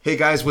Hey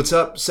guys, what's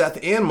up? Seth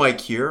and Mike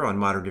here on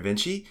Modern Da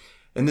Vinci.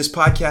 In this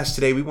podcast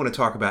today, we want to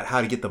talk about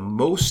how to get the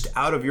most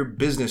out of your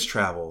business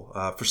travel.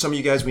 For some of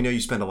you guys, we know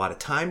you spend a lot of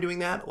time doing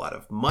that, a lot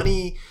of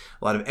money,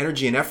 a lot of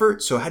energy and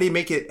effort. So how do you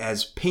make it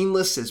as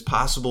painless as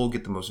possible,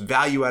 get the most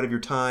value out of your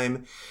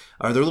time?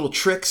 Are there little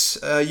tricks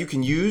you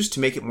can use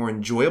to make it more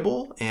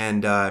enjoyable?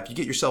 And if you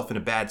get yourself in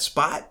a bad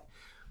spot,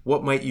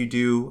 what might you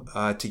do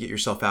to get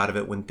yourself out of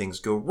it when things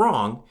go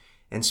wrong?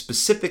 And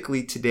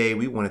specifically today,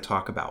 we want to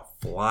talk about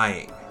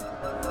flying.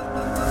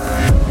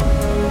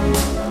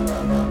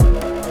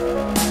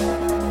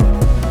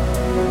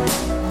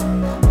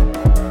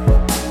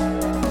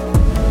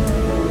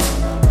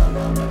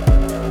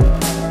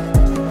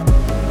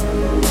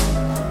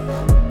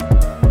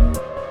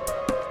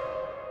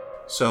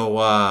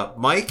 So,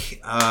 Mike,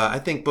 I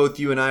think both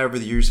you and I over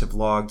the years have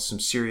logged some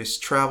serious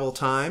travel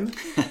time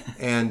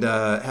and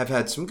have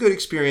had some good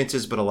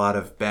experiences, but a lot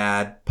of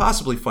bad,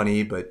 possibly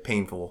funny, but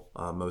painful,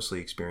 mostly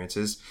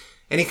experiences.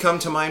 Any come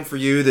to mind for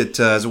you that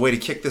as a way to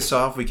kick this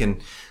off, we can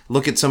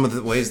look at some of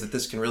the ways that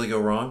this can really go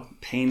wrong?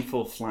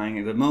 Painful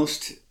flying. The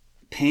most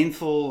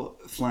painful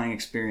flying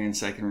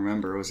experience I can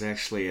remember was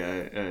actually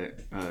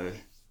a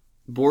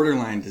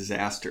borderline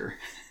disaster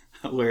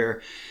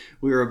where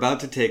we were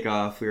about to take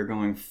off. We were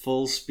going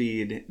full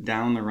speed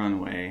down the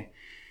runway,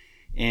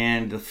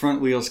 and the front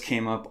wheels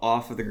came up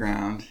off of the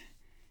ground,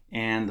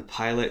 and the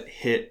pilot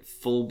hit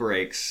full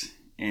brakes,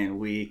 and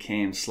we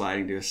came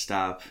sliding to a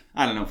stop.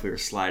 I don't know if we were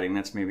sliding,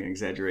 that's maybe an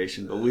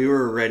exaggeration, but we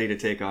were ready to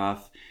take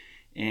off,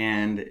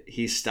 and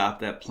he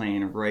stopped that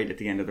plane right at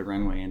the end of the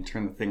runway and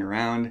turned the thing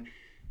around.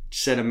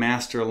 Said a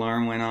master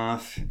alarm went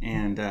off,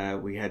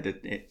 and we had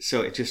to,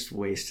 so it just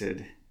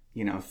wasted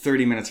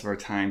 30 minutes of our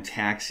time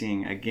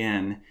taxiing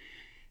again.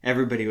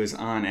 Everybody was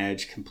on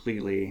edge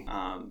completely.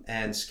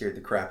 And scared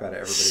the crap out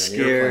of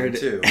everybody on the airplane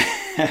too.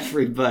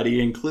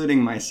 Everybody,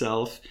 including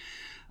myself.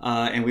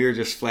 And we were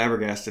just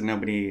flabbergasted.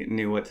 Nobody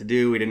knew what to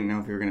do. We didn't know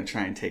if we were going to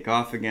try and take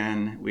off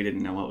again. We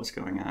didn't know what was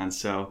going on.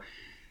 So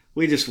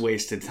we just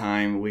wasted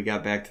time. We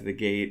got back to the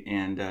gate,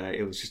 and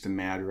it was just a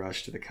mad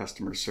rush to the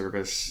customer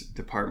service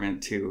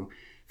department to,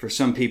 for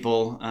some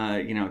people,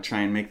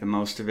 try and make the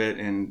most of it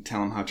and tell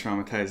them how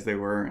traumatized they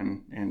were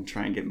and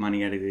try and get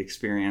money out of the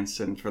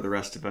experience. And for the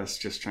rest of us,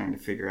 just trying to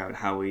figure out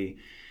how we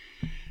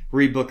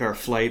rebook our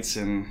flights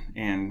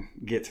and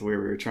get to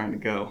where we were trying to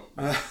go.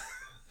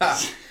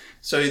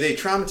 So they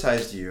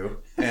traumatized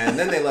you, and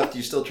then they left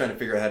you still trying to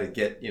figure out how to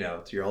get,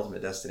 to your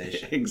ultimate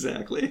destination.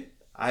 Exactly.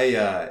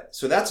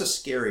 So that's a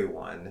scary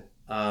one.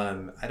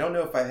 I don't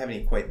know if I have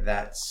any quite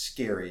that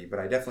scary, but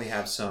I definitely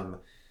have some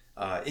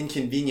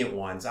inconvenient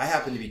ones. I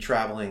happened to be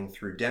traveling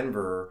through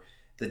Denver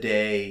the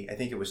day, I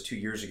think it was 2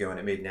 years ago, and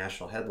it made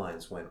national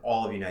headlines when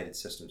all of United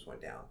Systems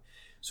went down.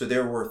 So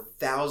there were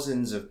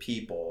thousands of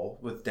people,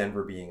 with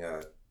Denver being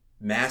a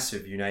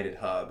massive United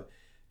hub,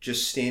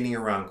 just standing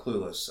around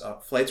clueless.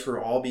 Flights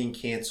were all being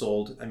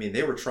canceled. I mean,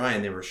 they were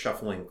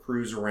shuffling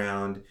crews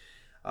around.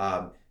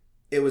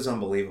 It was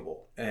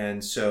unbelievable.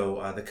 And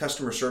so the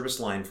customer service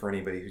line, for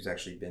anybody who's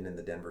actually been in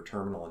the Denver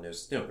terminal and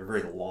knows, they're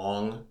very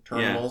long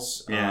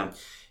terminals. Yeah.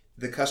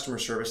 The customer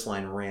service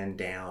line ran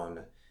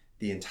down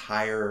the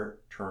entire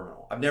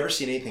terminal. I've never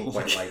seen anything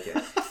quite like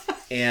it.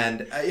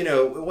 And,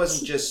 it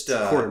wasn't just...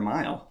 a quarter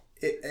mile.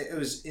 It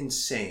was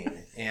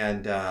insane.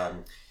 And,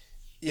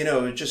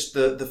 just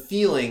the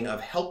feeling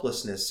of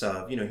helplessness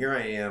of, here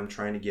I am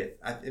trying to get...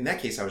 In that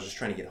case, I was just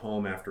trying to get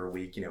home after a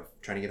week,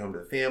 trying to get home to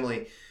the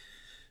family.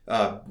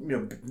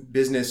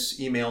 Business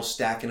emails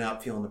stacking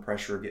up, feeling the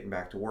pressure of getting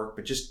back to work.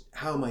 But just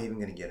how am I even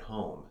going to get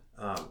home?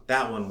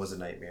 That one was a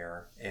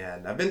nightmare,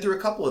 and I've been through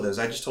a couple of those.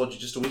 I just told you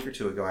just a week or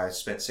two ago, I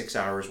spent 6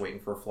 hours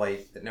waiting for a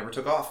flight that never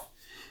took off,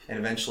 and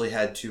eventually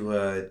had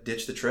to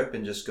ditch the trip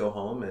and just go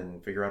home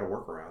and figure out a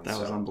workaround. That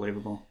was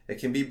unbelievable. It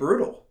can be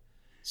brutal.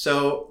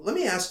 So let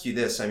me ask you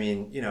this. I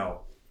mean,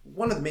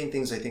 one of the main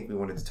things I think we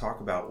wanted to talk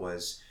about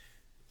was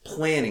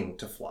planning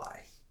to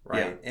fly.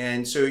 Right. Yeah.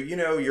 And so,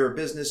 you're a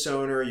business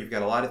owner, you've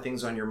got a lot of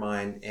things on your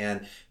mind,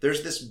 and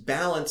there's this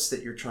balance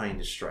that you're trying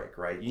to strike,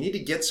 right? You need to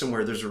get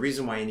somewhere. There's a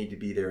reason why you need to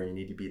be there, and you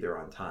need to be there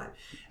on time.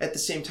 At the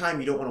same time,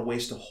 you don't want to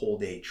waste a whole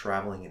day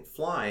traveling and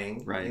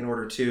flying in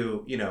order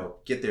to,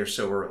 get there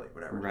so early,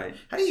 whatever. Right.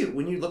 How do you,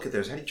 when you look at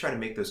those, how do you try to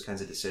make those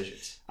kinds of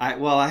decisions? I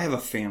have a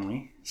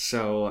family,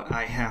 so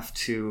I have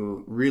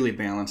to really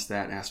balance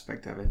that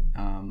aspect of it.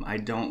 I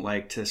don't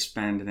like to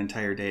spend an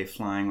entire day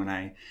flying when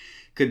I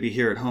could be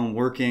here at home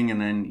working, and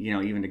then,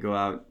 even to go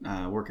out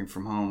working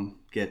from home,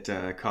 get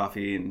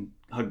coffee and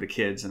hug the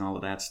kids and all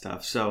of that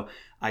stuff. So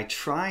I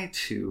try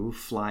to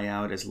fly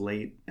out as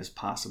late as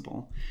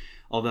possible,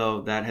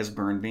 although that has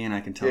burned me, and I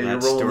can tell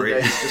that story.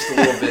 The dice just a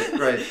little bit,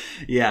 right?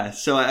 Yeah,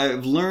 so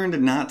I've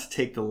learned not to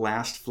take the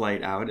last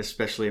flight out,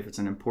 especially if it's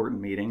an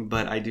important meeting,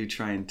 but I do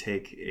try and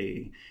take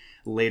a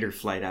later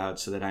flight out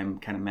so that I'm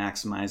kind of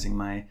maximizing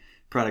my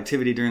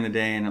productivity during the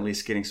day and at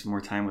least getting some more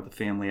time with the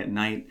family at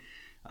night.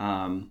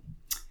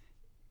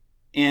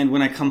 And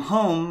when I come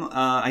home,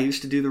 I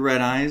used to do the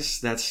red eyes.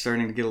 That's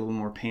starting to get a little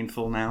more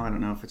painful now. I don't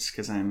know if it's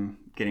because I'm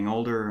getting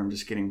older or I'm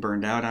just getting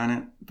burned out on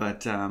it.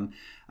 But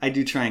I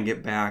do try and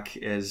get back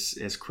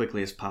as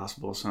quickly as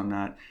possible, so I'm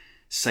not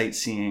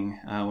sightseeing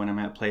when I'm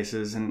at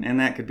places, and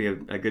that could be a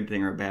good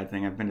thing or a bad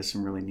thing. I've been to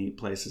some really neat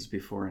places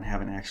before and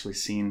haven't actually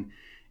seen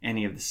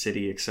any of the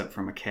city except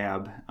from a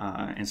cab,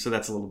 and so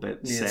that's a little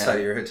bit sad. Inside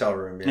of your hotel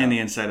room, yeah. And the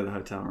inside of the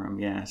hotel room,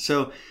 yeah.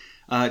 So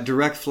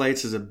direct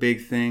flights is a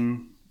big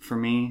thing for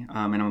me,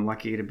 and I'm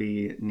lucky to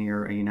be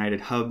near a United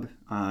hub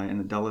in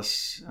the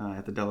Dulles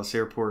at the Dulles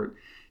Airport.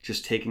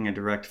 Just taking a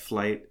direct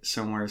flight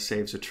somewhere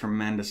saves a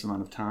tremendous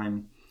amount of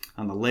time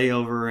on the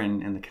layover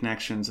and the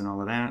connections and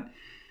all of that.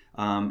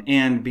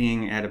 And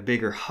being at a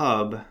bigger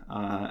hub,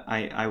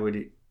 I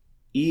would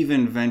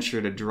even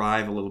venture to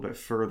drive a little bit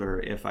further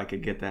if I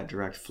could get that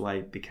direct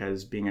flight,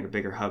 because being at a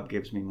bigger hub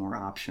gives me more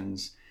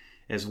options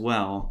as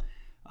well.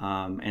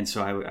 And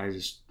so I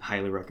just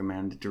highly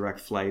recommend direct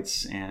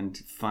flights and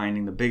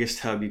finding the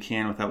biggest hub you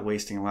can without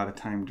wasting a lot of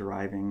time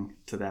driving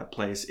to that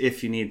place,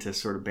 if you need to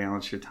sort of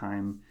balance your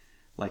time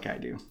like I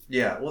do.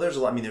 Yeah, well, there's a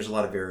lot. I mean, there's a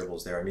lot of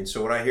variables there. I mean,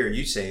 so what I hear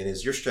you saying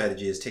is your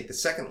strategy is take the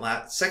second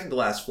to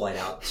last flight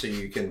out, so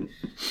you can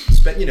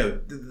spend,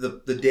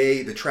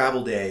 the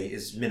travel day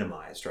is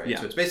minimized, right? Yeah.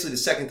 So it's basically the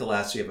second to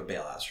last, so you have a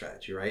bailout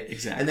strategy, right?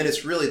 Exactly. And then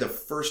it's really the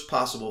first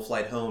possible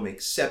flight home,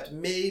 except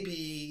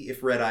maybe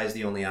if red eye is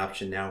the only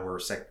option. Now we're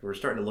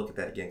starting to look at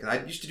that again, because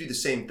I used to do the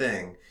same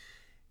thing,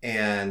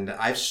 and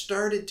I've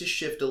started to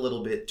shift a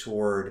little bit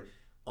toward,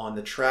 on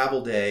the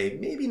travel day,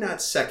 maybe not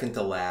second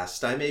to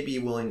last. I may be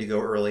willing to go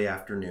early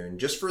afternoon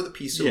just for the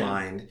peace of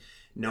mind,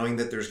 knowing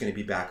that there's going to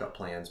be backup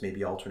plans,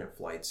 maybe alternate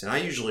flights. And I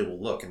usually will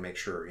look and make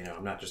sure,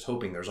 I'm not just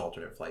hoping there's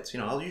alternate flights.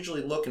 I'll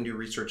usually look and do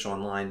research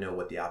online, know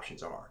what the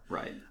options are.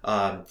 Right.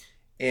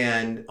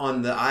 And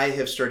I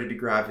have started to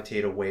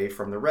gravitate away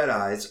from the red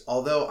eyes,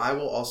 although I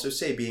will also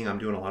say, I'm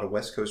doing a lot of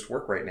West Coast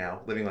work right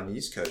now, living on the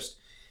East Coast,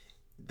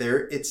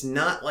 it's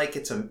not like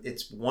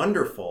it's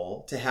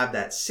wonderful to have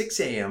that 6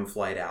 a.m.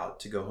 flight out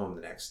to go home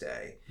the next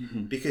day,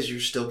 because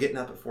you're still getting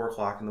up at 4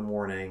 o'clock in the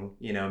morning,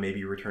 maybe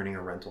you're returning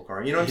a rental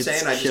car. You know what I'm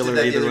saying? I just did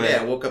that the other day.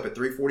 I woke up at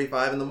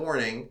 3:45 in the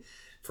morning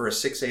for a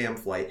 6 a.m.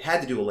 flight,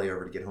 had to do a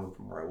layover to get home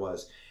from where I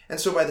was. And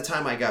so by the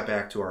time I got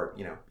back to our,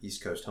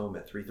 East Coast home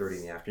at 3:30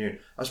 in the afternoon,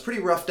 I was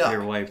pretty roughed up.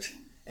 You're wiped.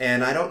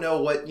 And I don't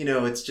know what,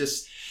 it's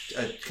just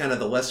kind of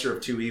the lesser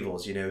of two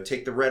evils,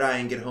 take the red eye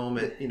and get home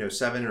at,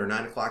 7 or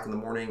 9 o'clock in the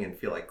morning and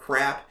feel like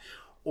crap,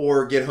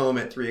 or get home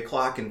at 3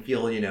 o'clock and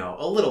feel,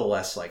 a little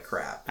less like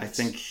crap. I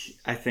think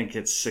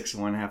it's 6 of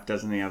one, half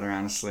dozen the other,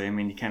 honestly. I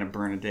mean, you kind of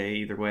burn a day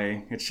either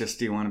way. It's just,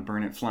 do you want to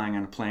burn it flying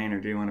on a plane,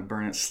 or do you want to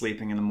burn it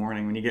sleeping in the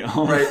morning when you get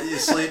home? Right, you're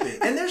sleeping.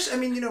 And there's,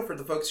 for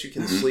the folks who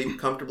can sleep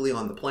comfortably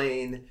on the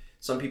plane,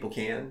 some people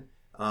can.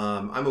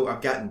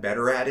 I've gotten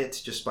better at it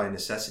just by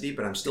necessity,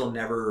 but I'm still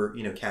never,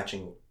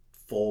 catching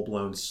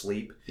full-blown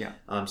sleep. Yeah.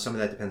 Some of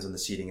that depends on the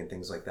seating and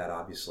things like that,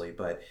 obviously.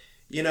 But,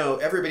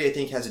 everybody, I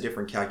think, has a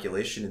different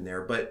calculation in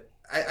there. But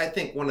I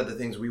think one of the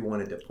things we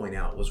wanted to point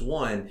out was,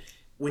 one,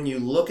 when you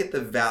look at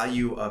the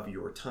value of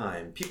your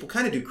time, people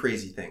kind of do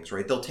crazy things,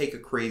 right? They'll take a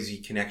crazy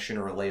connection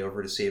or a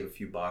layover to save a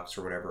few bucks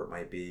or whatever it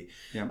might be.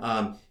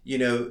 Yeah.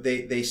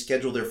 They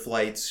schedule their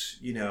flights,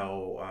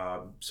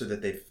 so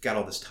that they've got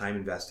all this time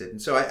invested. And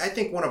so I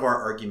think one of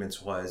our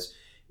arguments was,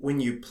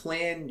 when you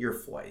plan your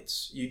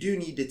flights, you do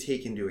need to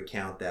take into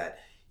account that,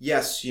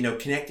 yes,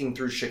 connecting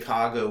through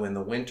Chicago in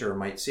the winter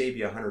might save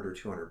you $100 or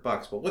 $200,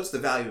 but what's the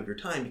value of your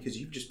time? Because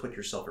you've just put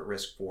yourself at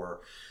risk for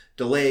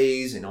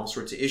delays and all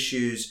sorts of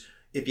issues.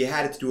 If you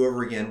had it to do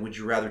over again, would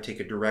you rather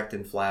take a direct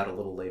and fly out a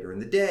little later in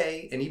the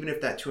day? And even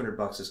if that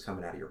 $200 is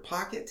coming out of your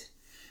pocket,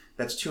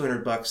 that's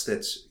 $200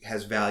 that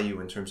has value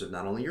in terms of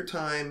not only your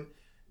time,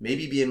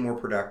 maybe being more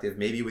productive,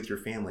 maybe with your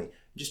family,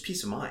 just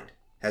peace of mind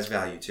has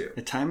value too.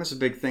 The time is a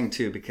big thing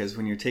too, because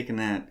when you're taking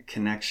that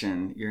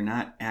connection, you're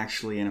not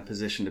actually in a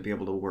position to be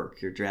able to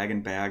work. You're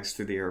dragging bags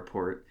through the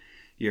airport.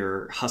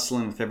 You're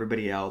hustling with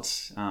everybody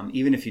else.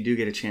 Even if you do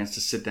get a chance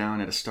to sit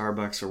down at a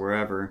Starbucks or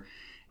wherever,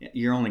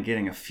 you're only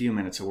getting a few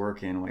minutes of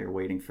work in while you're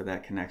waiting for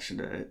that connection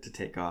to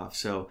take off.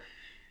 So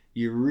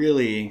you're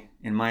really,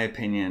 in my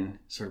opinion,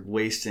 sort of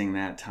wasting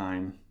that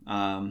time.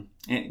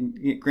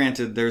 And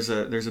granted, there's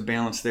a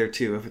balance there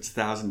too. If it's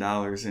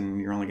 $1,000 and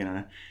you're only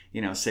gonna,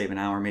 save an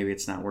hour, maybe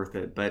it's not worth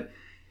it. But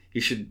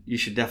you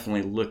should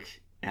definitely look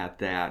at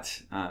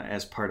that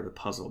as part of the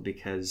puzzle,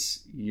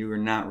 because you are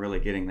not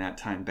really getting that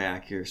time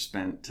back. You're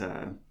spent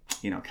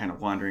kind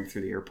of wandering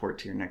through the airport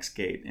to your next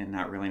gate and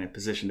not really in a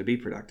position to be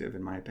productive,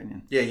 in my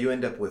opinion. Yeah, you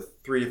end up with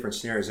 3 different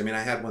scenarios. I mean,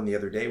 I had one the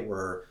other day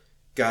where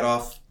got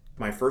off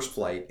my first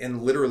flight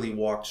and literally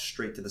walked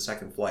straight to the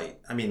second flight.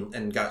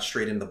 And got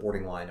straight into the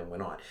boarding line and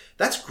went on.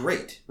 That's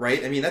great,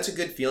 right? I mean, that's a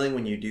good feeling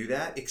when you do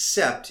that,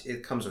 except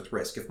it comes with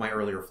risk. If my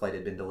earlier flight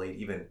had been delayed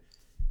even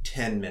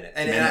 10 minutes.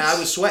 And I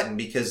was sweating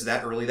because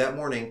that early that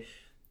morning,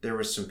 there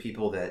was some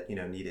people that,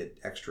 needed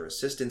extra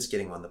assistance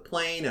getting on the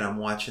plane, and I'm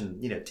watching,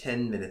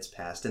 10 minutes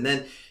passed. And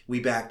then we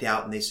backed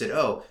out and they said,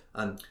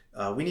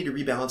 we need to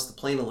rebalance the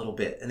plane a little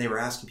bit. And they were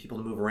asking people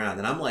to move around.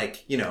 And I'm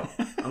like,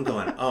 I'm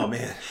going, oh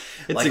man,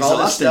 it's like exhausting.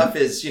 All this stuff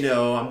is,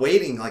 I'm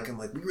waiting. I'm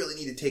like, we really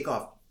need to take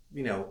off.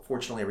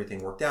 fortunately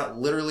everything worked out.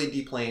 Literally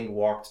deplaned,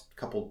 walked a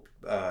couple,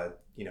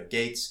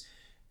 gates,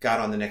 got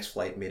on the next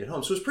flight, made it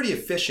home. So it was pretty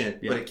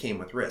efficient, but it came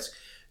with risk.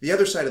 The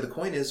other side of the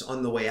coin is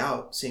on the way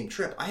out, same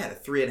trip, I had a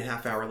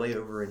 3.5 hour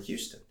layover in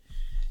Houston,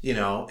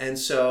 and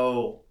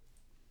so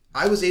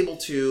I was able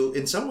to,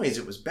 in some ways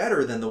it was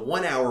better than the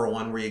 1 hour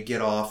one where you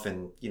get off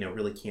and,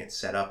 really can't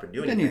set up and do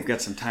anything. Then you've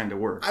got some time to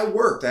work. I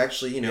worked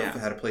actually,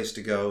 had a place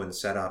to go and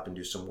set up and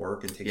do some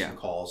work and take some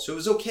calls. So it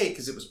was okay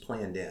because it was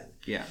planned in.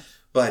 Yeah.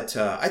 But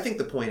I think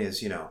the point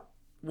is,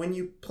 when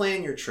you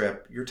plan your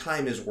trip, your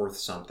time is worth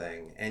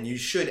something, and you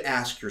should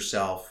ask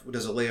yourself,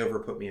 does a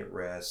layover put me at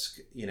risk?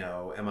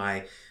 Am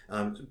I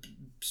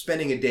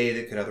spending a day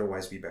that could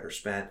otherwise be better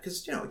spent?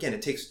 Because, again,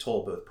 it takes a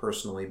toll both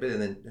personally, but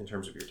then in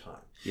terms of your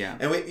time. Yeah.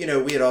 And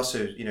we had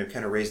also,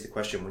 kind of raised the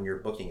question when you're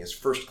booking, is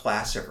first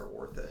class ever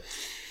worth it?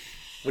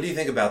 What do you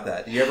think about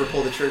that? Do you ever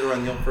pull the trigger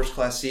on the old first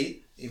class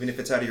seat, even if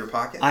it's out of your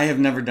pocket? I have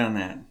never done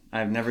that.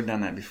 I've never done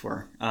that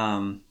before.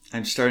 I'm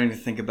starting to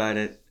think about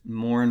it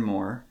more and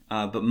more,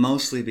 but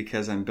mostly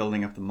because I'm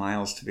building up the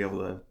miles to be able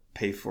to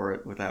pay for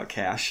it without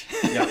cash.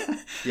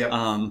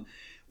 Yep.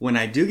 When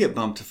I do get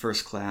bumped to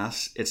first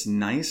class, it's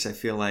nice. I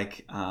feel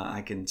like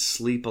I can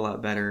sleep a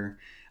lot better.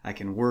 I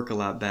can work a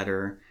lot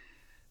better.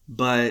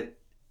 But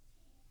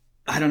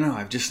I don't know.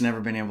 I've just never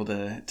been able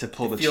to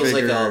pull the trigger. It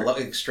feels like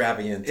a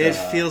extravagant. It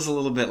feels a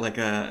little bit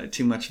like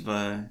too much of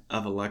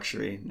a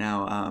luxury.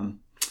 Now,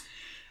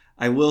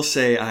 I will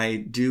say I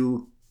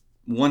do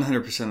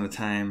 100% of the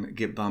time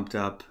get bumped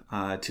up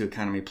to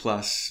Economy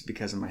Plus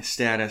because of my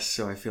status.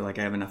 So I feel like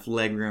I have enough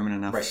leg room and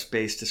enough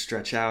space to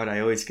stretch out. I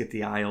always get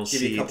the aisle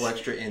seats. Give you a couple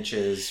extra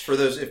inches for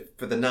those.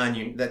 For the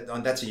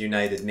that's a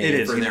United name.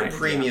 It is for United, their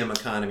premium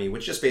economy,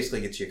 which just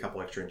basically gets you a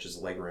couple extra inches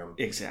of leg room.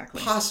 Exactly.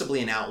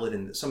 Possibly an outlet,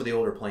 and some of the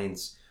older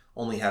planes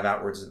only have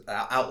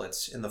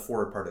outlets in the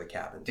forward part of the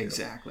cabin too.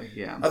 Exactly.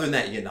 Yeah. Other than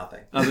that, you get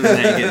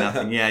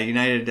nothing. Yeah,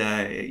 United.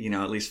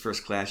 At least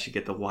first class, you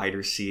get the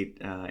wider seat,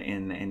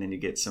 and then you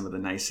get some of the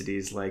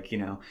niceties like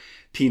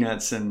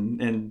peanuts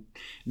and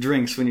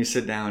drinks when you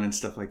sit down and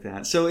stuff like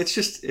that. So it's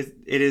just it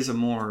is a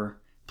more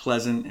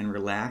pleasant and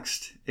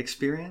relaxed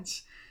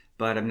experience.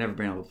 But I've never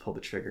been able to pull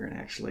the trigger and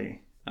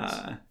actually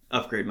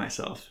upgrade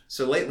myself.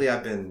 So lately,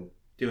 I've been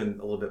doing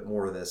a little bit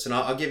more of this, and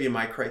I'll give you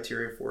my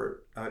criteria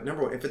for it.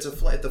 Number one, if it's a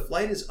flight, if the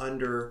flight is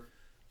under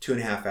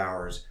 2.5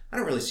 hours, I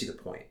don't really see the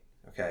point.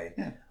 Okay.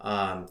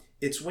 Yeah.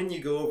 It's when you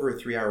go over a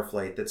 3 hour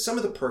flight that some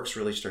of the perks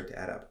really start to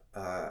add up.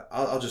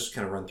 I'll just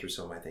kind of run through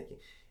some of my thinking.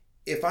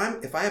 If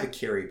I have a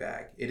carry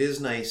bag, it is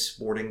nice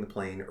boarding the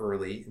plane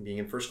early and being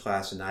in first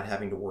class and not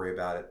having to worry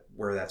about it,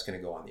 where that's going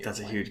to go on the airplane. That's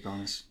a huge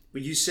bonus.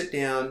 When you sit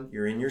down,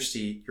 you're in your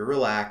seat, you're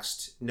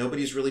relaxed,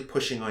 nobody's really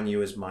pushing on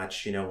you as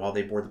much, while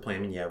they board the plane. I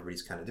mean,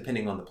 everybody's kind of,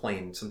 depending on the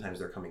plane, sometimes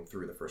they're coming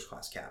through the first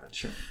class cabin.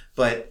 Sure.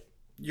 But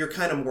you're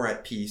kind of more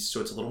at peace,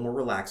 so it's a little more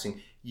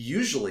relaxing.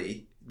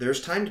 Usually, there's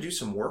time to do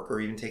some work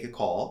or even take a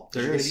call.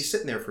 You're going to be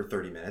sitting there for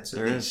 30 minutes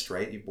at least,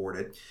 right? You've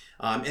boarded.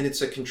 And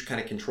it's a kind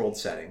of controlled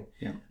setting.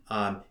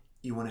 Yeah.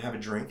 You want to have a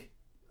drink?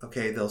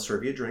 Okay, they'll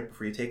serve you a drink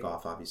before you take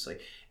off, obviously.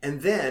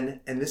 And then,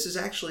 and this is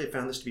actually, I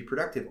found this to be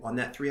productive, on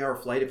that 3 hour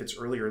flight, if it's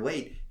early or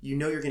late, you're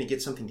going to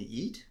get something to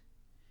eat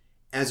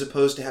as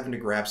opposed to having to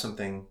grab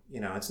something.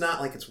 It's not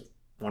like it's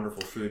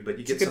wonderful food, but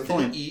you get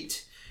something to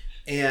eat.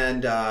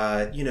 And,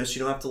 so you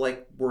don't have to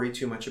worry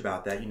too much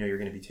about that. You're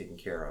going to be taken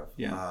care of.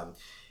 Yeah.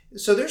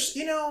 So there's,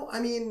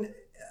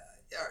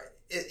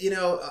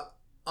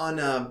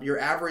 on your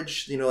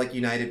average, like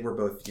United, we're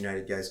both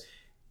United guys.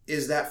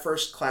 Is that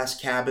first class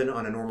cabin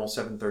on a normal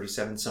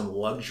 737 some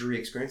luxury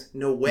experience?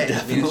 No way.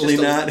 Definitely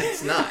not.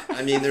 It's not.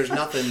 There's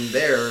nothing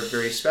there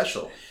very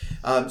special.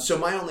 So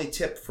my only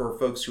tip for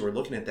folks who are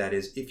looking at that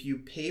is if you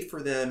pay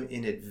for them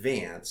in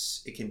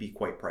advance, it can be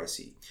quite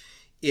pricey.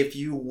 If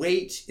you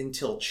wait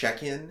until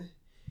check-in,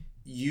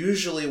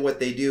 usually what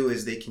they do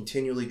is they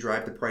continually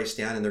drive the price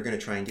down, and they're going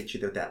to try and get you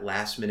that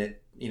last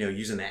minute,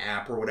 using the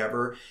app or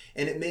whatever.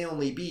 And it may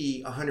only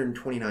be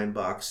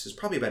 $129. It's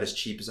probably about as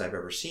cheap as I've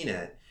ever seen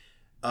it.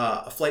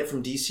 A flight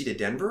from DC to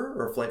Denver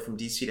or a flight from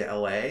DC to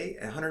LA,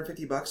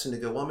 $150, and to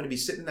go, well, I'm going to be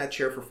sitting in that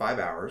chair for 5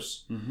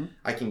 hours. Mm-hmm.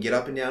 I can get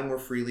up and down more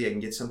freely. I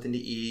can get something to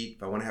eat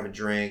if I want to have a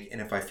drink.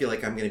 And if I feel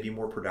like I'm going to be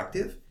more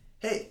productive,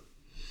 hey,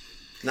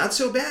 not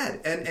so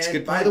bad.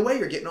 And by the way,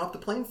 you're getting off the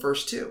plane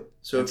first too.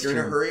 So if you're in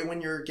a hurry when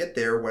you get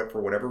there,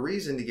 for whatever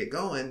reason to get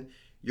going,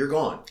 you're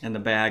gone. And the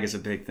bag is a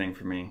big thing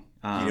for me.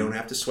 You don't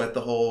have to sweat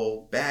the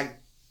whole bag,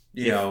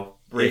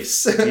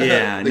 race.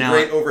 Yeah. The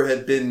great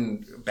overhead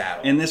bin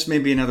battle. And this may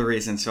be another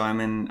reason. So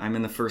I'm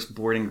in the first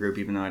boarding group,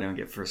 even though I don't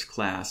get first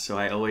class. So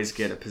I always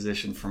get a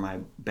position for my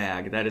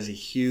bag. That is a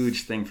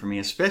huge thing for me,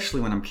 especially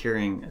when I'm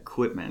carrying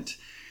equipment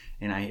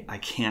and I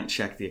can't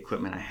check the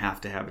equipment. I have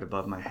to have it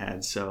above my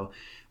head. So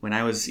when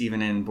I was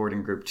even in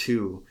boarding group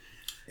 2,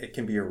 it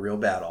can be a real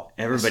battle.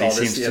 Everybody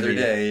seems to be. The other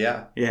day,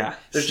 yeah. Yeah.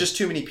 There's just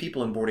too many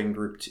people in boarding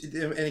group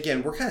 2. And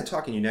again, we're kind of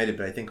talking United,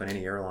 but I think on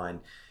any airline,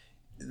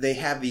 they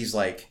have these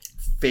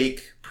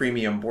fake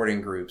premium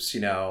boarding groups,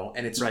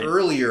 and it's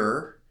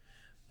earlier,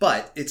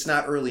 But it's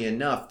not early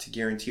enough to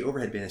guarantee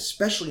overhead bin,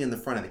 especially in the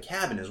front of the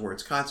cabin is where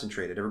it's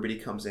concentrated. Everybody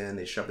comes in,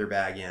 they shove their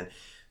bag in.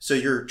 So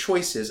your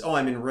choice is,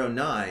 I'm in row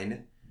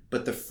 9,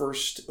 but the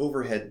first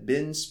overhead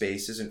bin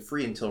space isn't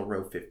free until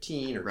row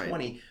 15 or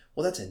 20.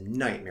 Well, that's a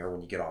nightmare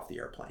when you get off the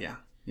airplane. Yeah.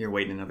 You're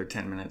waiting another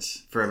 10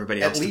 minutes for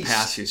everybody else to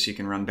pass you so you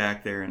can run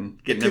back there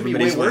and get in everybody's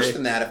way. It could be way worse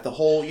than that if the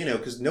whole,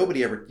 because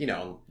nobody ever,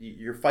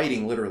 you're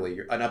fighting literally.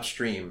 You're an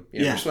upstream.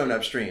 You're swimming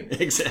upstream.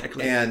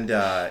 Exactly. And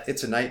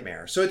it's a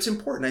nightmare. So it's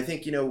important, I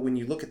think, when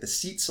you look at the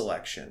seat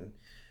selection,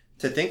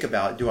 to think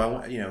about, if I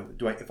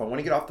want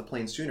to get off the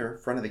plane sooner,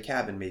 front of the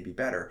cabin may be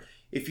better.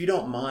 If you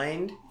don't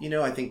mind,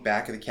 I think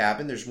back of the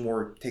cabin,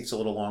 takes a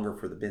little longer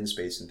for the bin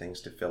space and things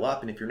to fill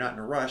up. And if you're not in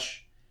a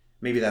rush,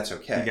 maybe that's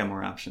okay. You got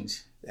more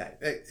options. Yeah,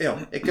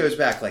 it goes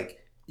back like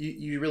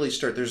you really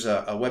start. There's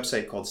a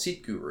website called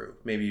Seat Guru.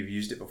 Maybe you've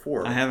used it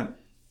before. I haven't.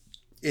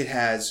 It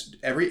has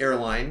every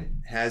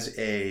airline has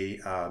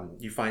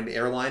you find the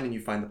airline and you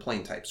find the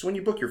plane type. So when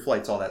you book your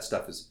flights, all that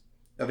stuff is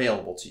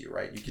available to you,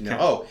 right? You can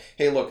know,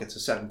 hey, look, it's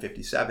a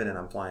 757 and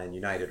I'm flying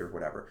United or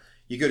whatever.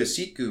 You go to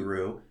Seat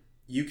Guru,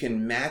 you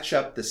can match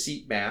up the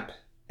seat map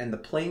and the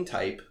plane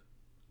type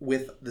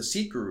with the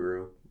Seat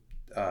Guru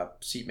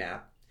seat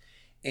map.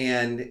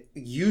 And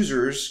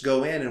users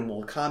go in and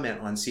will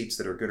comment on seats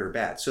that are good or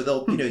bad. So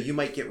they'll, you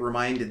might get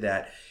reminded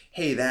that,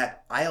 hey,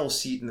 that aisle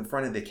seat in the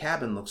front of the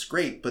cabin looks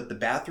great, but the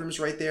bathroom's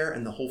right there,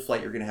 and the whole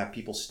flight you're going to have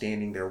people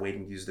standing there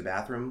waiting to use the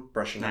bathroom,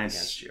 brushing up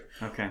against you.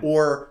 Okay.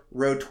 Or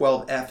row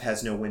 12F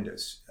has no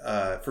windows.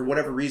 For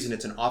whatever reason,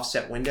 it's an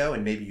offset window,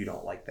 and maybe you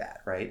don't like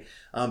that, right?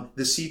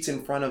 The seats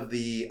in front of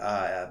the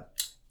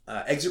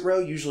exit row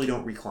usually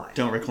don't recline.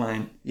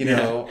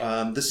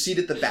 The seat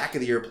at the back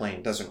of the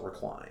airplane doesn't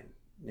recline.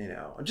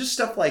 Just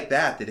stuff like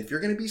that if you're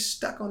going to be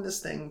stuck on this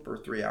thing for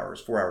 3 hours,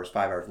 4 hours,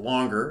 5 hours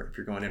longer, if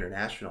you're going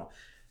international,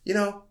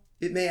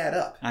 it may add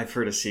up. I've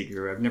heard of Seat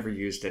Guru. I've never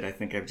used it. I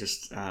think I've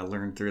just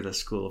learned through the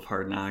School of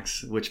Hard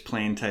Knocks which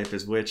plane type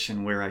is which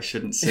and where I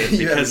shouldn't sit.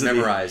 Because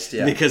memorized,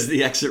 Because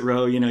the exit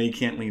row, you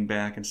can't lean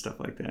back and stuff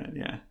like that,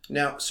 yeah.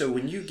 Now, so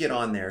when you get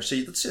on there,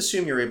 let's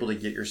assume you're able to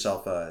get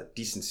yourself a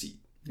decent seat,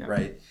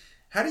 right?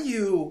 How do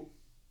you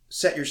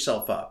set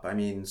yourself up? I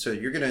mean, so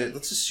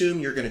let's assume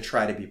you're going to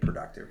try to be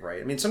productive, right?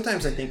 I mean,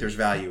 sometimes I think there's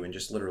value in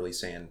just literally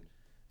saying,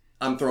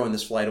 I'm throwing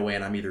this flight away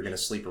and I'm either going to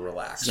sleep or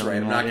relax, right?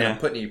 I'm not going to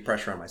put any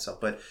pressure on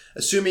myself. But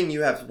assuming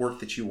you have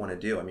work that you want to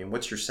do, I mean,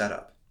 what's your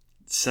setup?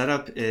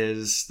 Setup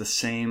is the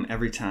same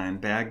every time.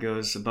 Bag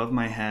goes above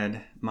my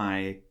head.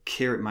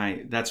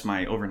 That's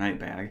my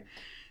overnight bag.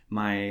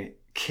 My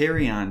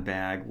carry-on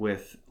bag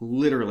with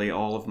literally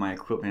all of my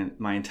equipment,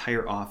 my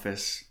entire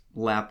office,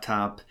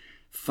 laptop,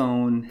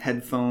 phone,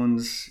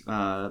 headphones,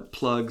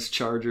 plugs,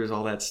 chargers,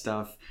 all that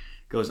stuff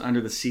goes under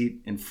the seat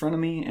in front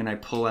of me, and I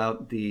pull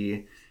out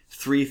the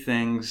 3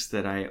 things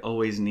that I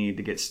always need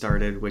to get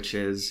started, which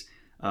is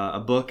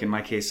a book. In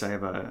my case, I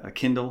have a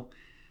Kindle.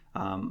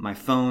 My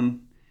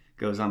phone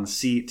goes on the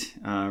seat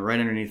right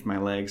underneath my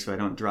leg so I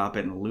don't drop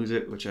it and lose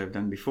it, which I've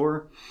done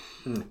before.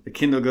 The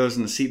Kindle goes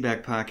in the seat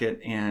back pocket,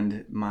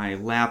 and my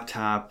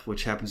laptop,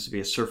 which happens to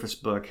be a Surface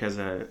Book, has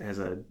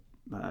a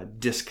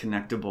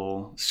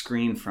disconnectable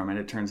screen from it.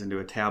 It turns into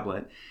a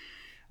tablet.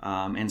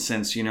 And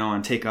since,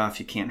 on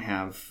takeoff, you can't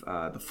have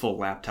the full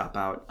laptop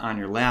out on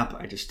your lap,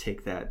 I just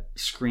take that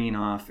screen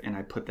off and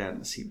I put that in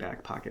the seat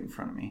back pocket in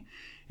front of me.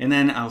 And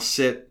then I'll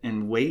sit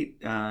and wait.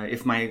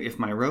 If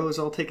my row is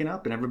all taken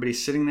up and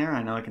everybody's sitting there,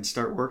 I know I can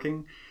start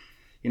working.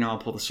 I'll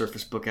pull the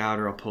Surface Book out,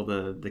 or I'll pull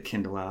the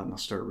Kindle out and I'll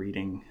start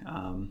reading.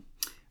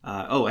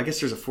 I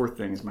guess there's a 4th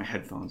thing is my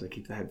headphones. I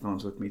keep the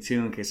headphones with me too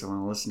in case I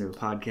want to listen to a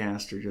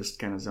podcast or just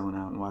kind of zone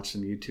out and watch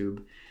some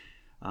YouTube.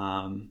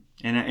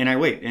 And I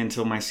wait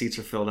until my seats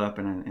are filled up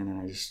and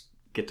then I just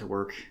get to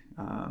work.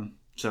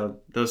 So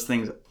those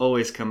things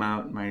always come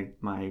out.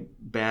 My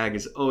bag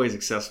is always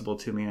accessible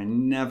to me. I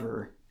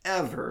never,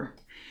 ever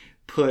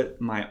put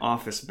my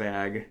office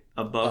bag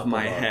above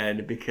my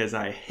head because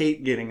I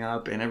hate getting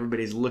up and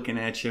everybody's looking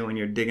at you when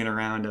you're digging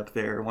around up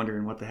there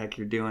wondering what the heck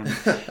you're doing,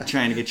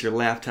 trying to get your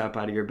laptop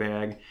out of your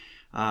bag.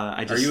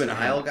 Are you an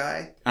aisle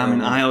guy? I'm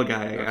an aisle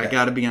guy. Okay. I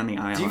got to be on the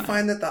aisle. Do you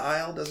find that the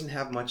aisle doesn't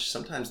have much?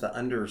 Sometimes the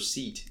under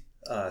seat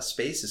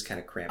space is kind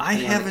of cramped. I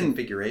haven't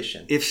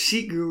configuration. If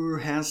Seat Guru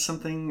has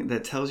something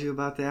that tells you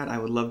about that, I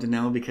would love to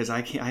know because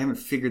I haven't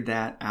figured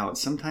that out.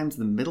 Sometimes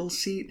the middle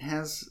seat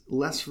has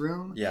less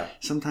room. Yeah.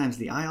 Sometimes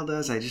the aisle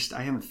does.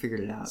 I haven't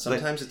figured it out.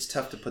 Sometimes it's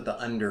tough to put the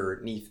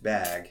underneath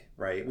bag,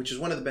 right? Which is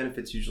one of the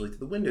benefits usually to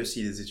the window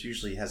seat is it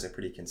usually has a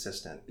pretty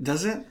consistent.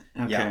 Does it?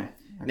 Okay. Yeah.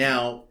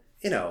 Now,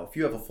 if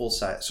you have a full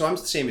size, so I'm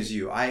the same as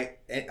you. I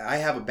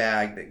have a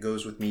bag that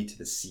goes with me to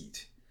the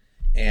seat.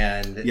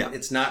 And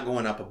it's not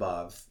going up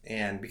above.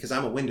 And because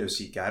I'm a window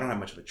seat guy, I don't have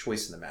much of a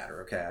choice in the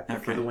matter. Okay. I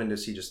prefer the window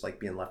seat, just like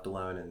being left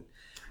alone. And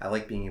I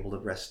like being able to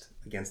rest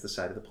against the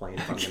side of the plane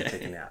if I'm going to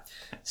take a nap.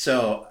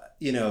 So,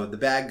 the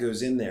bag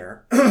goes in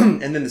there.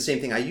 And then the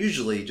same thing. I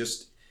usually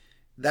just,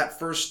 that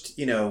first,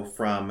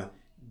 from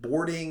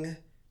boarding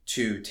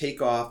to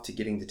take off to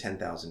getting to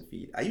 10,000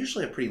 feet, I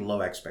usually have pretty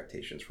low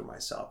expectations for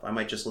myself. I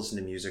might just listen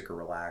to music or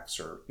relax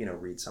or,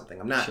 read something.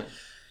 I'm not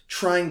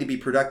trying to be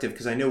productive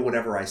because I know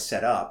whatever I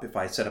set up, if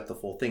I set up the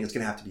full thing, it's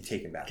going to have to be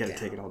taken back down. Got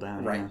to take it all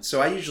down. Right. Yeah.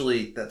 So I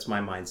usually, that's my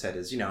mindset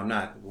is, I'm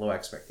not low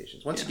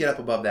expectations. Once you get up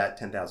above that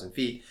 10,000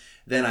 feet,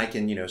 then I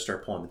can,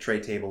 start pulling the tray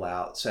table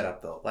out, set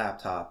up the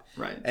laptop.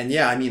 Right. And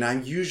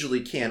I usually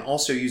can,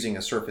 also using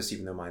a Surface,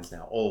 even though mine's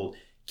now old,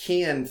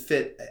 can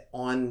fit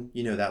on,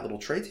 that little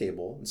tray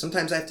table. And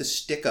sometimes I have to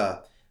stick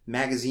a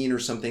magazine or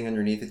something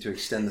underneath it to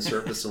extend the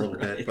surface a little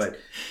bit. But,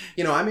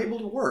 I'm able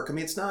to work.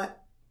 It's not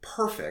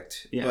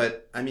perfect,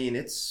 but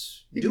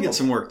it's you can get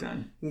some work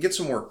done. You can get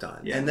some work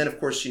done. Yeah. And then, of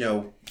course,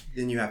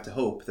 then you have to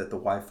hope that the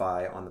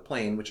Wi-Fi on the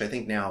plane, which I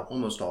think now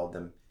almost all of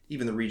them,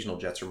 even the regional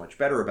jets are much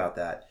better about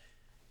that.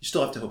 You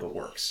still have to hope it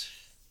works.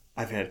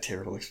 I've had a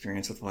terrible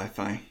experience with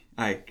Wi-Fi.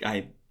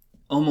 I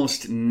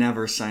almost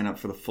never sign up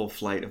for the full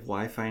flight of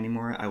Wi-Fi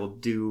anymore. I will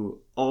do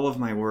all of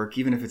my work,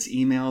 even if it's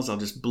emails. I'll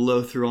just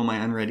blow through all my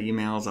unread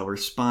emails. I'll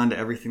respond to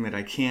everything that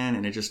I can,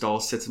 and it just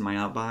all sits in my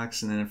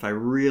outbox. And then if I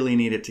really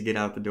need it to get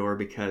out the door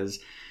because,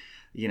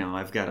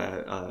 I've got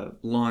a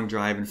long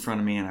drive in front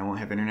of me and I won't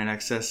have internet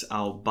access,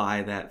 I'll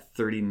buy that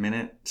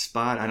 30-minute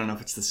spot. I don't know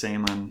if it's the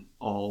same on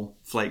all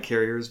flight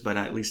carriers, but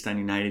at least on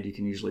United, you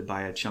can usually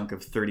buy a chunk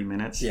of 30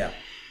 minutes. Yeah.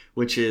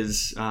 Which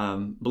is,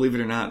 believe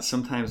it or not,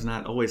 sometimes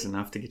not always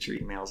enough to get your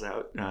emails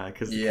out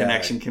because the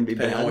connection can be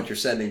bad. Depending on what you're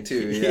sending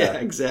too. Yeah,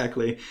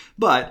 exactly.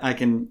 But I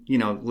can,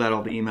 let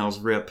all the emails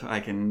rip. I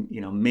can,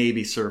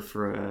 maybe surf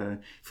for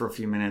a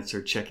few minutes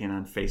or check in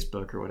on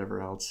Facebook or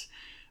whatever else.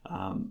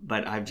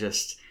 But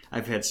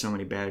I've had so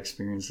many bad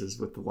experiences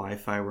with the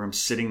Wi-Fi where I'm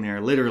sitting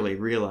there literally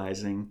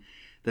realizing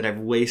that I've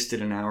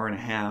wasted an hour and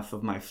a half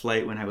of my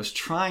flight when I was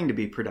trying to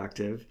be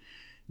productive,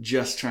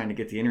 just trying to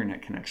get the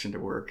internet connection to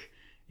work.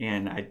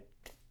 And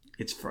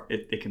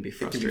it can be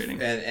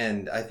frustrating.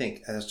 And I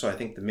think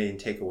the main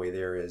takeaway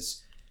there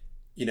is,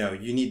 you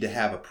need to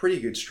have a pretty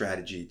good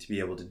strategy to be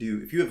able to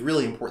do, if you have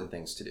really important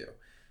things to do,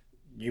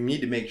 you need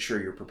to make sure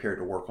you're prepared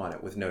to work on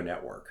it with no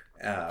network.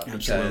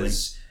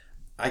 Because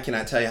I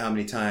cannot tell you how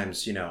many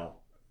times,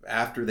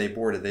 after they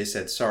boarded, they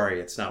said, sorry,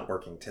 it's not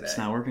working today. It's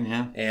not working,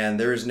 yeah. And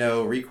there's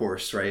no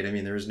recourse, right?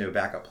 there is no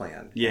backup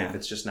plan. Yeah. If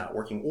it's just not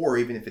working, or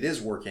even if it is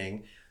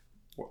working,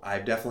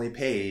 I've definitely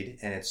paid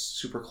and it's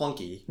super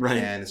clunky, right?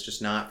 And it's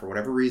just not, for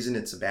whatever reason,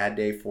 it's a bad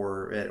day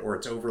for it, or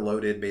it's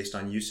overloaded based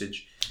on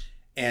usage.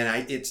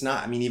 And it's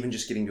not, even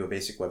just getting to a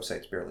basic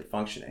website's barely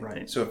functioning.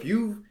 Right. So if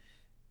you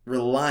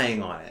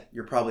relying on it,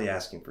 you're probably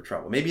asking for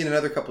trouble. Maybe in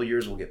another couple of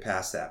years we'll get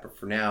past that, but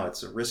for now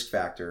it's a risk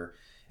factor.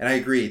 And I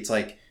agree, it's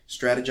like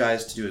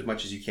strategize to do as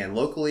much as you can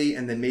locally,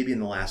 and then maybe in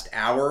the last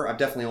hour, I've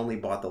definitely only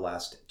bought the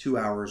last 2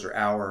 hours or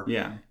hour.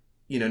 Yeah.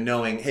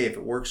 Knowing, hey, if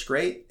it works,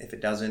 great. If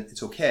it doesn't,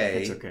 it's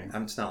okay. It's okay.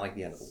 It's not like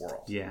the end of the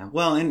world. Yeah.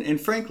 Well, and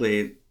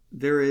frankly,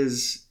 there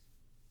is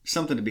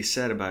something to be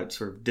said about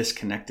sort of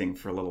disconnecting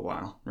for a little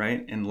while,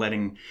 right? And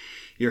letting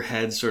your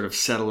head sort of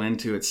settle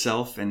into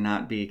itself and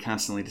not be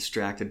constantly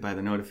distracted by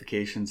the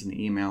notifications and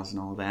the emails and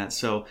all that.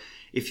 So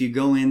if you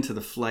go into the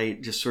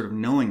flight just sort of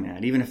knowing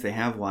that, even if they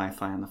have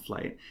Wi-Fi on the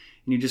flight,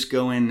 and you just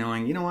go in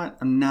knowing, you know what,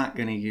 I'm not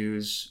going to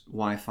use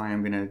Wi-Fi.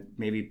 I'm going to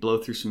maybe blow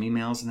through some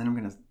emails, and then I'm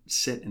going to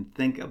sit and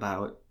think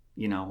about,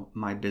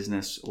 my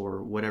business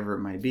or whatever it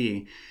might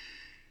be.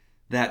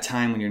 That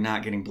time when you're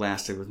not getting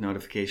blasted with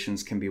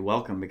notifications can be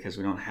welcome, because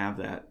we don't have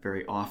that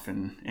very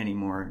often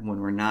anymore when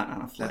we're not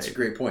on a flight. That's a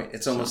great point.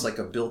 It's almost like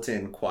a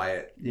built-in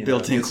quiet,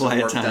 built-in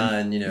quiet work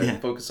time. Done,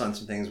 focus on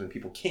some things when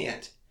people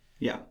can't.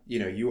 Yeah.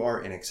 You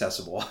are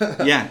inaccessible.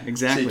 Yeah,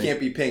 exactly. So you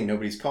can't be pinged.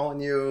 Nobody's calling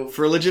you.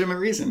 For a legitimate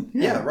reason.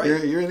 Yeah, right.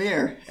 You're in the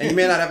air. And you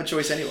may not have a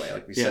choice anyway,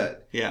 like we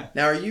said. Yeah.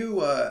 Now, are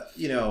you,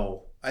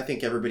 I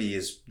think everybody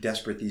is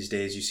desperate these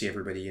days. You see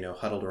everybody,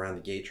 huddled around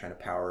the gate trying to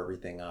power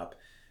everything up.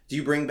 Do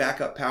you bring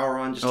backup power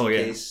on just in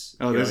case?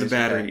 Oh, there's a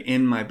battery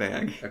in my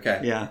bag. Okay.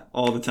 Yeah,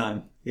 all the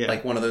time. Yeah.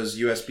 Like one of those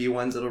USB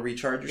ones that'll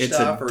recharge your it's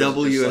stuff? It's a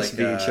double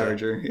USB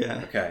charger.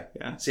 Yeah. Okay.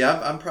 Yeah. See,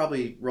 I'm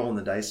probably rolling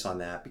the dice on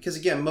that because,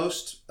 again,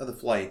 most of the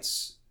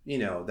flights,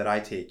 that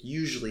I take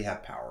usually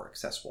have power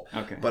accessible.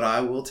 Okay. But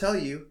I will tell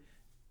you,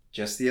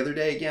 just the other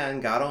day, again,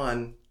 got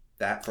on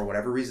that for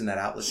whatever reason that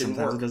outlet didn't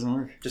work. Sometimes it doesn't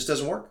work. Just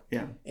doesn't work.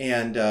 Yeah.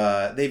 And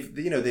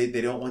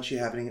they don't want you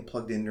having it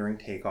plugged in during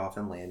takeoff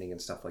and landing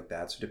and stuff like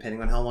that. So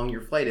depending on how long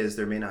your flight is,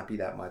 there may not be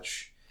that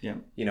much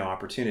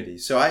opportunity.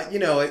 So I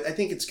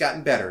think it's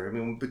gotten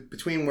better.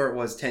 Between where it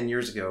was 10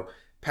 years ago,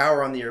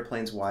 power on the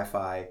airplane's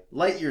Wi-Fi,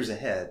 light years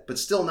ahead, but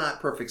still not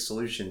perfect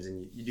solutions,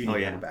 and you do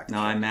need to go back. No,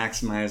 I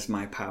maximize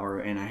my power,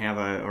 and I have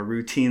a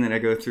routine that I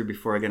go through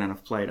before I get on a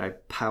flight. I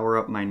power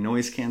up my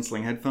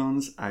noise-canceling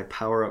headphones. I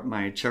power up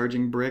my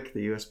charging brick,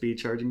 the USB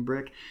charging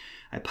brick.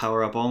 I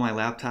power up all my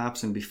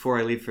laptops, and before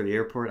I leave for the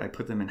airport, I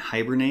put them in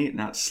hibernate,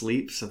 not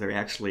sleep, so they're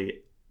actually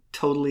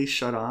totally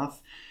shut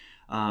off.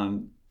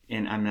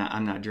 And I'm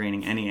not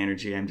draining any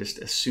energy. I'm just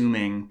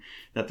assuming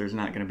that there's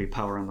not going to be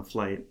power on the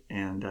flight,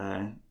 and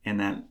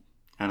that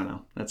I don't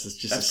know. That's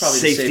just That's a probably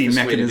safety the safest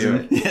mechanism.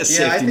 way to do it. Yeah,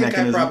 safety I think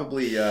mechanism. I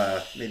probably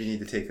maybe need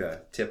to take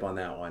a tip on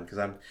that one because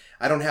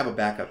I don't have a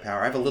backup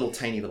power. I have a little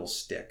tiny little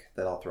stick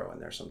that I'll throw in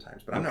there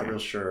sometimes, but I'm not real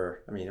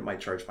sure. I mean, it might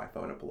charge my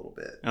phone up a little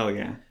bit. Oh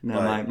yeah,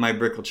 no, my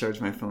brick will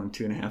charge my phone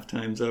 2.5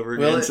 times over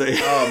Will again. it? So,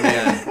 Oh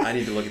man, I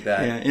need to look at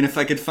that. yeah, and if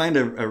I could find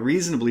a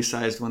reasonably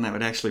sized one that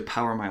would actually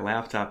power my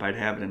laptop, I'd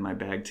have it in my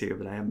bag too.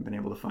 But I haven't been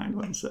able to find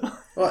one. So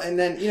well, and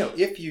then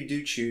if you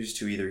do choose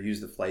to either use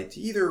the flight to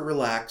either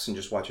relax and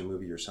just watch a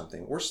movie or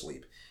something, or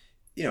sleep.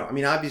 I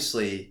mean,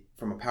 obviously,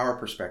 from a power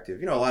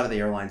perspective, a lot of the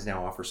airlines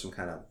now offer some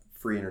kind of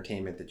free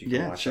entertainment that you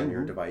can watch on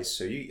your device.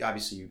 So you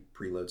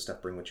preload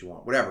stuff, bring what you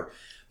want, whatever.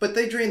 But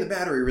they drain the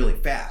battery really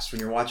fast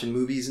when you're watching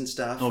movies and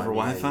stuff. Over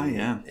Wi-Fi,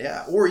 yeah.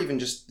 Yeah, or even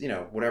just,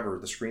 whatever,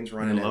 the screen's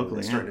running locally, and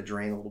it's starting to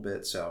drain a little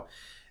bit. So,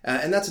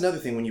 and that's another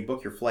thing when you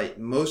book your flight.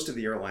 Most of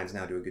the airlines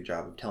now do a good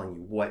job of telling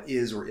you what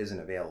is or isn't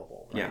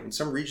available. Right? Yeah. And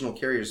some regional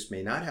carriers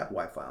may not have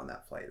Wi-Fi on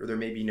that flight, or there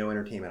may be no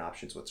entertainment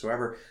options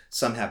whatsoever.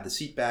 Some have the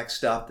seatback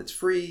stuff that's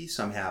free.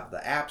 Some have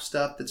the app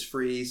stuff that's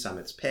free. Some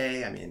it's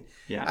pay. I mean,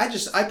 yeah.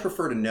 I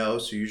prefer to know.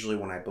 So usually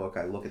when I book,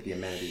 I look at the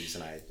amenities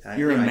and I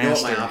You're a know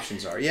master. what my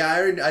options are. Yeah,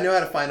 I know how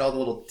to find all the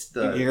little.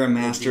 You're a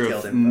master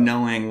of info.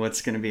 knowing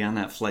what's going to be on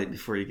that flight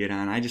before you get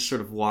on. I just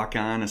sort of walk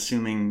on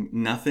assuming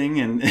nothing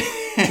and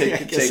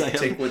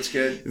take what's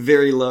good.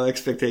 Very low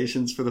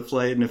expectations for the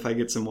flight, and if I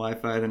get some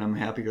Wi-Fi, then I'm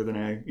happier than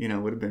I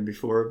would have been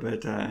before.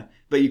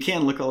 But you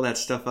can look all that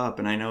stuff up,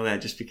 and I know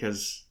that just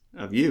because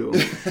of you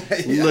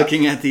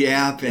looking at the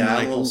app and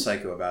I'm a little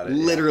psycho about it.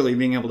 Literally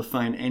being able to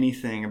find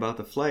anything about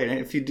the flight. And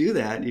if you do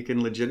that, you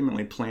can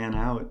legitimately plan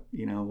out,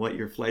 what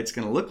your flight's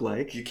going to look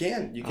like. You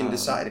can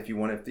decide if you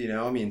want to,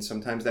 I mean,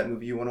 sometimes that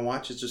movie you want to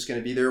watch is just going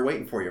to be there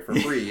waiting for you for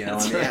free, on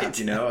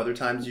the app, Other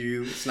times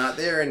it's not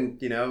there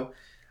and,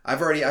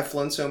 I've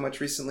flown so much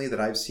recently that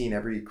I've seen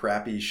every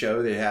crappy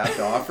show they have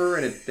to offer,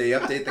 and they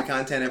update the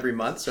content every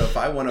month. So if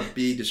I want to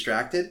be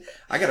distracted,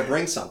 I got to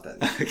bring something.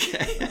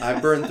 Okay. I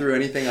burn through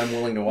anything I'm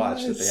willing to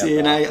watch that they have. See,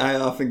 and I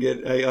often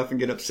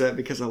get upset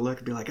because I'll look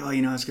and be like, I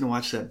was going to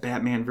watch that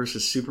Batman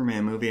versus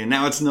Superman movie, and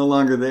now it's no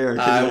longer there.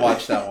 I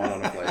watched that one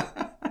on a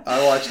flight.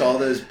 I watched all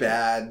those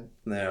bad.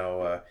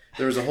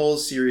 There was a whole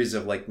series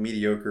of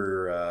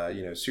mediocre,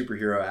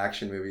 superhero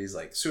action movies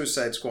like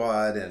Suicide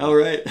Squad and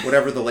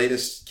whatever the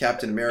latest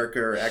Captain America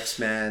or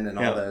X-Men and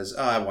all those.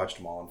 Oh, I watched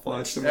them all on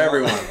flights.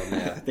 Every one of them.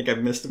 Yeah. I think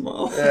I've missed them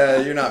all.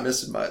 You're not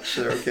missing much.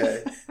 They're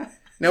okay.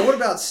 Now, what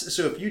about,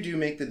 so if you do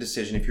make the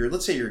decision, if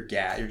let's say you're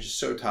just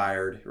so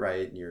tired,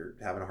 right, and you're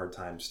having a hard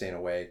time staying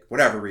awake,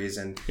 whatever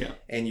reason,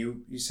 and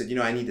you said,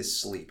 I need to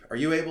sleep. Are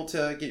you able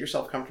to get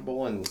yourself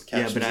comfortable and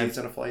catch some seats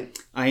on a flight?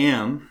 I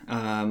am.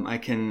 I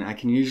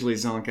can usually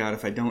zonk out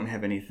if I don't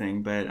have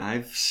anything, but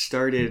I've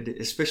started,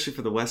 especially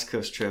for the West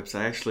Coast trips,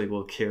 I actually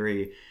will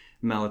carry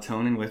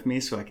melatonin with me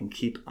so I can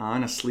keep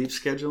on a sleep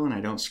schedule and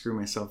I don't screw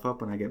myself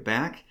up when I get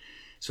back.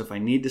 So if I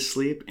need to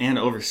sleep, and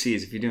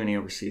overseas, if you do any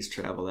overseas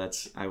travel,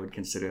 I would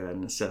consider that a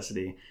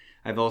necessity.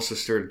 I've also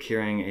started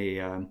carrying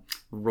a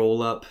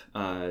roll-up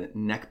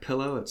neck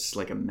pillow. It's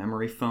like a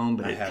memory foam,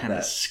 but it kind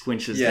of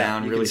squinches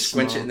down really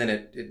small. Squinch it and then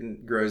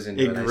it grows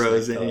into a nice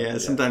grows in, yeah.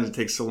 Sometimes it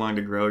takes so long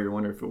to grow, you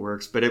wonder if it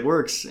works. But it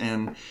works,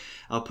 and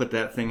I'll put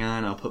that thing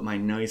on. I'll put my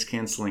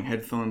noise-canceling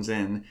headphones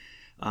in.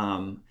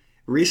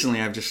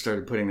 Recently, I've just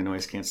started putting the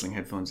noise-canceling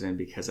headphones in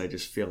because I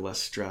just feel less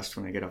stressed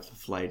when I get off the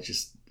flight.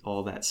 Just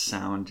all that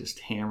sound just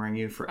hammering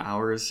you for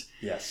hours.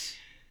 Yes.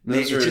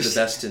 Those are the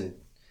best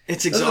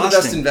it's exhausting. Those are the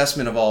best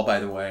investment of all,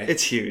 by the way.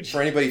 It's huge.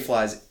 For anybody who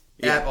flies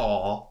at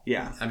all.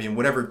 Yeah. I mean,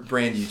 whatever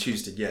brand you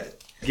choose to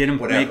get. Get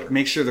them.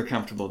 Make sure they're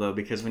comfortable, though,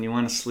 because when you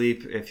want to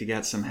sleep, if you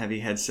got some heavy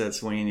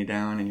headsets weighing you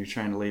down and you're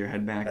trying to lay your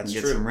head back and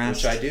get some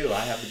rest. Which I do. I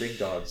have the big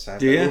dogs. I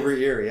have them over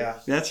ear, yeah.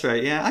 That's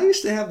right, yeah. I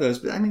used to have those,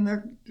 but I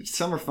mean,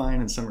 some are fine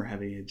and some are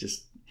heavy. It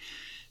just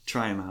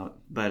try them out.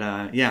 But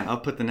I'll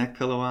put the neck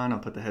pillow on. I'll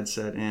put the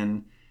headset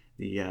in.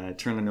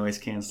 Turn the noise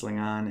canceling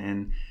on,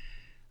 and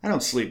I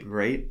don't sleep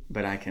great,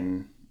 but I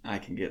can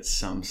get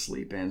some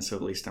sleep in, so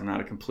at least I'm not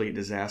a complete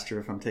disaster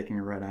if I'm taking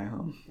a red eye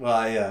home.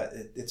 Well,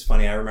 it's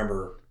funny. I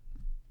remember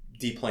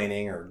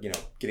deplaning or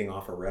getting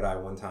off a red eye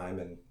one time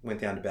and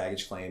went down to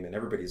baggage claim, and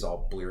everybody's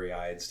all bleary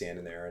eyed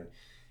standing there, and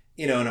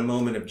in a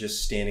moment of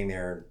just standing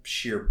there and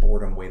sheer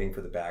boredom waiting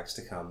for the bags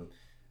to come,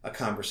 a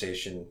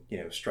conversation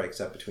strikes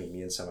up between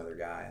me and some other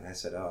guy, and I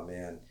said, "Oh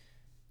man,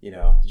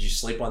 did you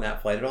sleep on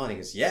that flight at all?" And he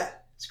goes, "Yeah.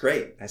 It's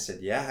great." I said,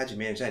 "Yeah, how'd you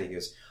manage that?" He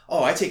goes,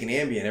 "Oh, I take an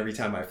Ambien every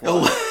time I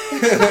fly."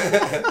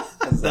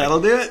 That'll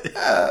do it.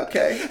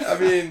 Okay. I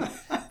mean,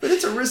 but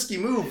it's a risky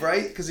move,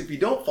 right? Because if you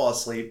don't fall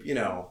asleep, I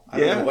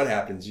don't know what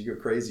happens. You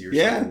go crazy or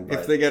something. Yeah,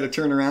 if they got to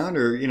turn around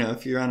or,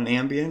 if you're on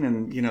an Ambien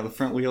and, the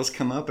front wheels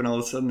come up and all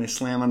of a sudden they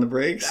slam on the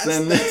brakes.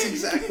 That's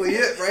exactly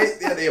it, right?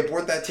 Yeah, they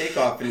abort that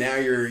takeoff and now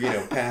you're,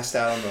 passed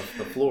out on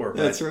the floor.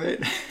 But that's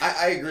right.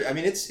 I agree. I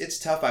mean, it's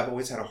tough. I've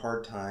always had a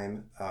hard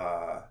time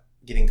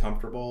getting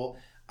comfortable.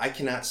 I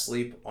cannot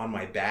sleep on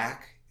my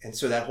back And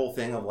so that whole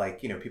thing of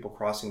like, people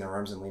crossing their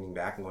arms and leaning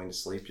back and going to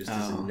sleep just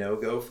is a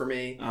no-go for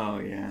me. Oh,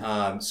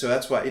 yeah. So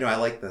that's why, I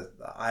like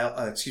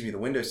the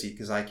window seat,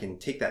 because I can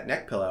take that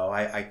neck pillow.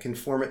 I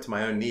conform it to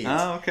my own needs.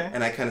 Oh, okay.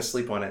 And I kind of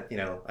sleep on it.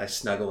 I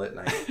snuggle it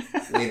and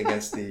I lean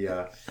against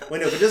the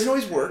window. But it doesn't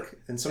always work.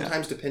 And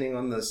sometimes depending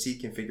on the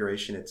seat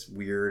configuration, it's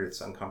weird. It's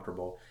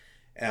uncomfortable.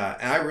 And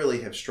I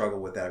really have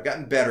struggled with that. I've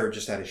gotten better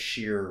just out of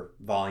sheer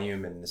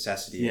volume and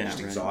necessity and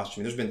just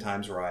exhaustion. There's been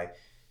times where I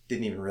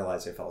didn't even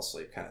realize I fell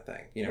asleep, kind of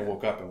thing.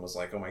 Woke up and was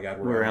like, oh my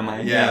God, where am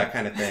I? Yeah,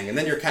 kind of thing. And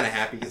then you're kind of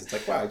happy because it's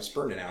like, wow, I just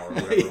burned an hour or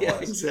whatever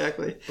it was.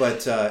 Exactly.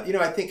 But,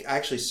 I think I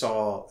actually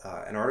saw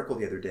an article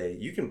the other day.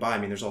 You can buy,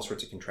 there's all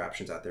sorts of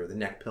contraptions out there. The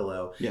neck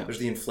pillow. Yeah. There's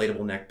the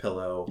inflatable neck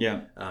pillow.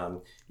 Yeah.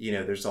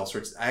 There's all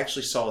sorts. I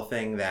actually saw a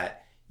thing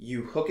that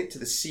you hook it to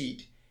the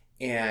seat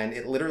and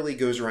it literally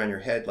goes around your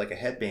head like a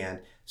headband,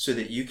 so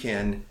that you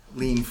can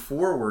lean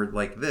forward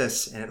like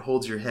this and it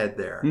holds your head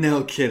there.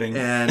 No kidding.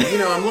 And,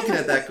 I'm looking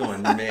at that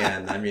going,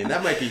 man,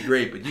 that might be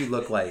great, but you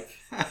look like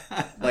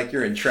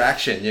you're in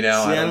traction, See,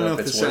 I don't know if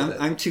it's worth it.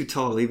 I'm too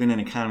tall, even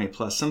in economy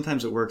plus.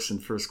 Sometimes it works in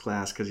first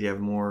class because you have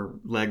more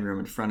leg room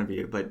in front of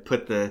you, but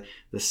put the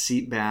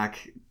seat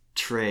back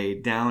tray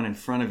down in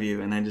front of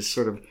you and then just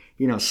sort of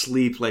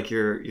sleep like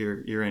you're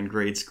in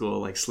grade school,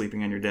 like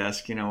sleeping on your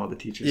desk while the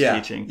teacher's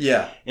teaching,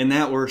 and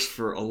that works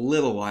for a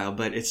little while,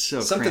 but it's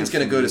so something's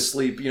going to go to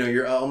sleep,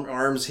 your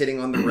arms hitting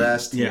on the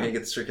rest, you're going to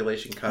get the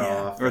circulation cut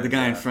off, or the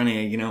guy in front of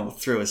you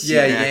throw a seat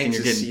back and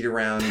you're getting seat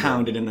around,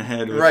 pounded in the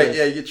head with right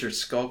it. You get your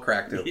skull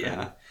cracked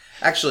open.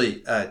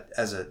 Actually,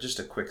 as just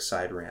a quick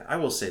side rant, I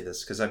will say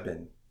this because I've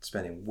been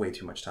spending way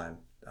too much time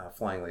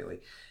flying lately.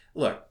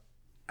 Look,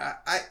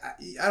 I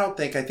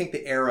think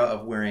the era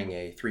of wearing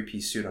a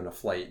three-piece suit on a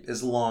flight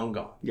is long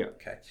gone. Yeah.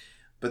 Okay.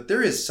 But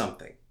there is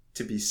something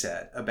to be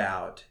said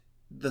about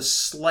the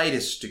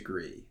slightest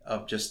degree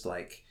of just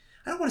like,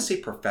 I don't want to say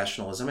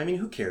professionalism.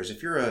 Who cares?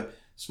 If you're a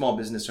small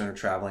business owner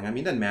traveling,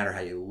 it doesn't matter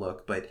how you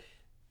look, but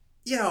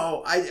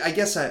I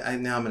guess now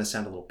I'm going to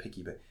sound a little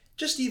picky, but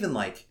just even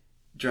like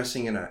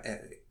dressing in a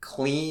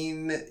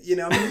clean,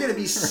 you're going to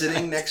be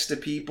sitting next to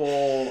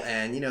people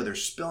and, they're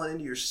spilling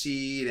into your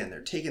seat and they're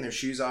taking their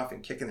shoes off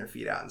and kicking their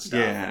feet out and stuff.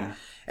 Yeah.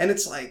 And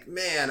it's like,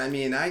 man,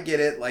 I get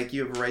it. Like,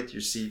 you have a right to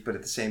your seat, but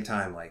at the same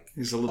time, like,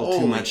 there's a little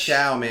too much.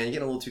 Cow, man, you're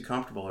getting a little too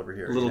comfortable over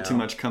here. A little too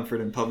much comfort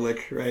in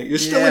public, right? You're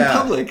still in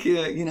public,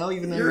 even though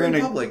you're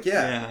in public.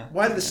 Yeah.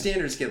 Why do the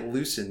standards get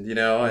loosened? And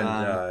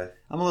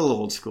I'm a little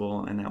old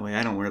school in that way.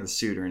 I don't wear the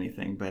suit or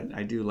anything, but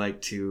I do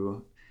like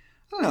to.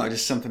 I don't know,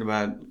 just something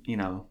about,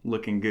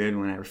 looking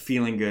good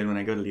feeling good when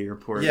I go to the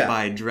airport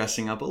by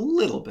dressing up a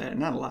little bit.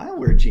 Not a lot. I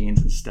wear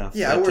jeans and stuff.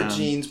 Yeah, but I wear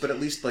jeans, but at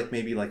least like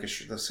maybe like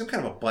some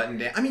kind of a button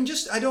down.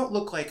 I don't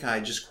look like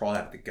I just crawled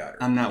out of the gutter.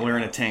 I'm not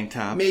wearing a tank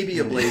top. Maybe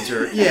a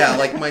blazer. Yeah,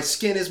 like my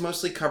skin is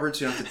mostly covered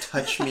so you don't have to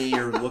touch me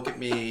or look at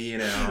me,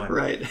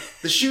 Right.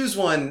 The shoes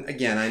one,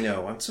 again, I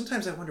know.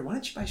 Sometimes I wonder, why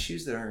don't you buy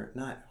shoes that are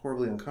not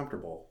horribly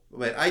uncomfortable?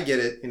 But I get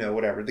it,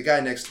 whatever. The guy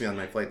next to me on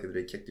my flight the other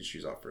day kicked his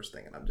shoes off first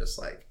thing, and I'm just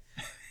like,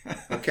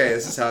 okay,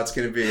 this is how it's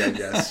going to be, I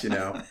guess,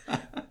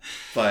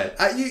 But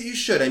you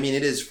should.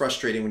 It is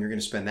frustrating when you're going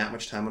to spend that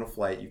much time on a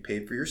flight. You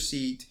paid for your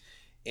seat,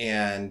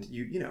 and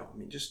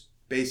just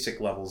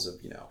basic levels of,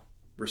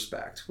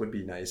 respect would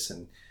be nice.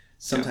 And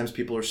sometimes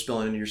people are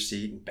spilling into your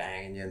seat and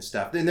banging you and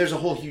stuff. Then there's a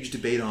whole huge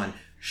debate on,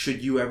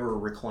 should you ever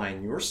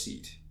recline your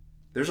seat?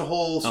 There's a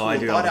whole school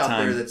of thought out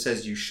there that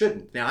says you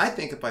shouldn't. Now, I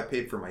think if I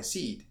paid for my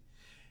seat,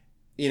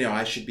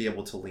 I should be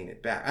able to lean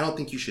it back. I don't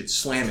think you should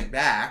slam it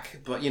back,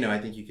 but, I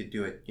think you could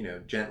do it,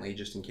 gently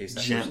just in case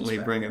that gently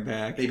bring it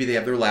back. Maybe they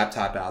have their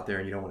laptop out there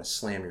and you don't want to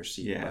slam your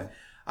seat. Yeah. But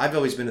I've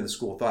always been to the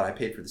school of thought. I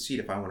paid for the seat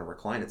if I want to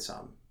recline it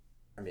some.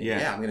 I'm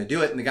going to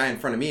do it, and the guy in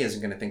front of me isn't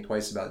going to think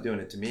twice about doing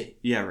it to me.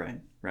 Yeah,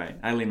 right.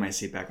 I lean my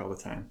seat back all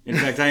the time. In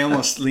fact, I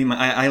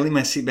lean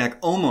my seat back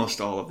almost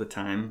all of the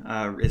time.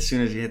 As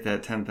soon as you hit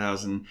that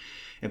 10,000,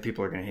 and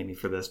people are going to hate me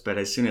for this, but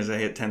as soon as I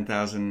hit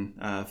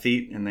 10,000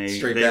 feet and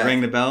they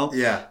ring the bell,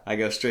 I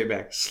go straight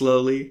back,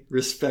 slowly,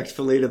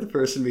 respectfully to the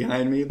person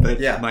behind me,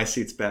 but my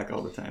seat's back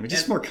all the time. It's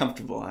just more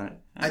comfortable on it.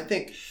 I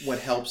think what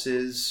helps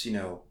is,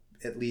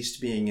 at least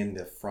being in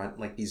the front,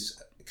 like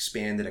these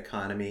expanded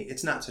economy,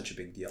 it's not such a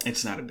big deal.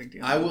 It's not a big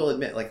deal. I will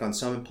admit, like on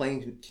some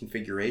plane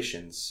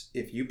configurations,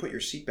 if you put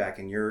your seat back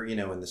and you're,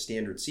 in the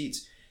standard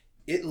seats,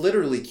 it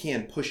literally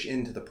can push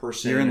into the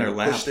person. You're in their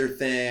lap. Push their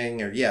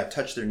thing or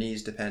touch their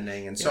knees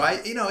depending. And so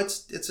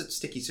it's a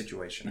sticky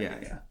situation.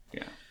 Yeah.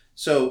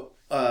 So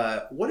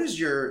what is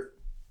your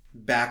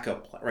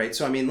backup plan, right?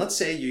 So, let's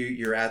say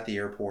you're at the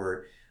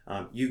airport,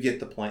 you get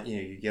the plane,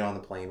 you get on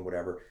the plane,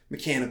 whatever,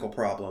 mechanical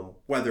problem,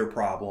 weather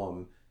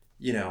problem,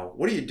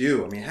 what do you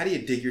do? How do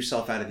you dig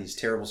yourself out of these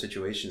terrible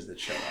situations that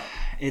show up?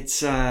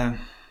 It's,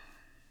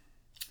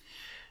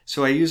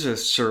 so I use a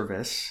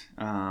service,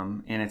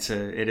 and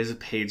it is a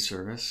paid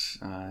service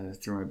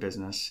through my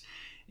business,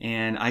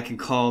 and I can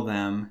call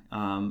them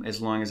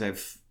as long as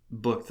I've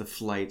booked the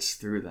flights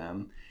through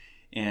them,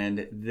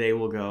 and they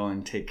will go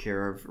and take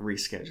care of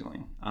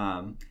rescheduling.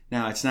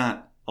 Now it's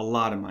not a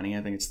lot of money.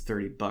 I think it's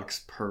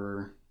 $30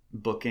 per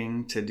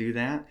booking to do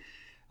that.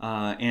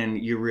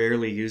 And you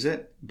rarely use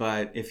it,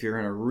 but if you're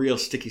in a real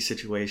sticky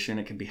situation,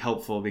 it can be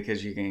helpful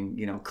because you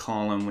can,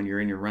 call them when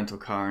you're in your rental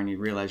car and you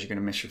realize you're going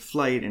to miss your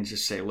flight and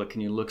just say, look, can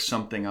you look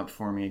something up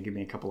for me and give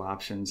me a couple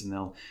options? And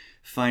they'll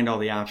find all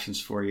the options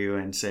for you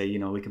and say,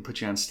 we can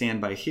put you on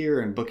standby here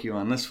and book you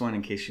on this one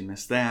in case you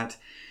miss that.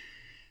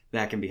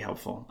 That can be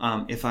helpful.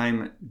 If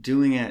I'm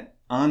doing it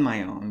on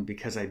my own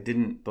because I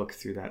didn't book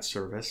through that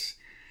service,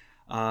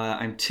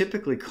 I'm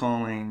typically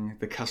calling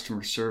the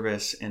customer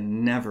service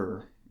and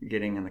never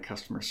getting in the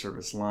customer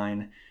service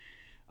line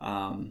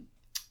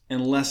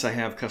unless I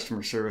have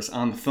customer service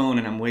on the phone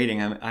and I'm waiting.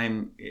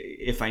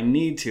 If I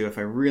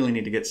really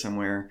need to get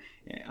somewhere,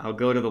 I'll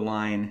go to the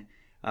line.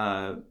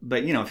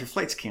 But if your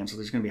flight's canceled,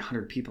 there's going to be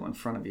 100 people in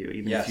front of you,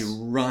 even if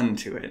you run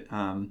to it.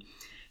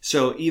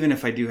 So even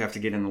if I do have to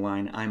get in the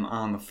line, I'm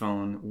on the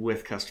phone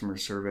with customer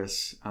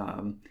service,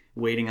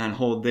 waiting on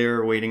hold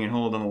there, waiting and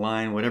hold on the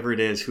line, whatever it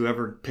is.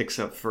 Whoever picks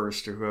up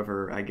first or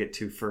whoever I get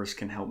to first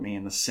can help me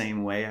in the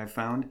same way I've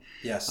found.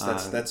 Yes, I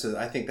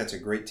think that's a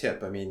great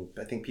tip. I mean,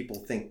 I think people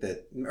think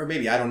that, or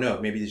maybe, I don't know,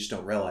 maybe they just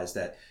don't realize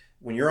that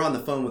when you're on the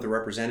phone with a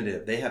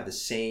representative, they have the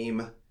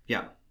same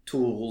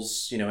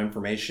tools,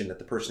 information that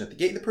the person at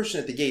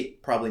the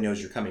gate probably knows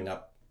you're coming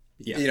up.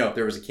 If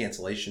there was a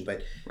cancellation,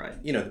 but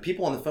the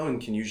people on the phone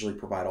can usually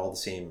provide all the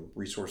same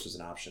resources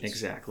and options.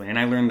 Exactly. And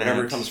I learned that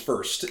whatever comes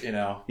first,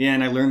 Yeah,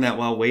 and I learned that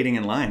while waiting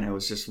in line. I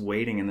was just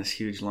waiting in this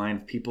huge line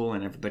of people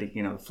and everybody,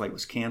 the flight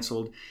was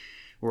canceled.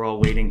 We're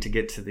all waiting to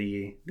get to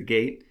the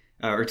gate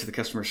or to the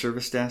customer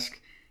service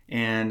desk.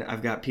 And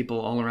I've got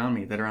people all around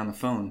me that are on the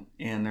phone,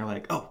 and they're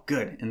like, "Oh,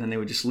 good," and then they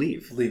would just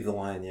leave the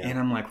line. Yeah, and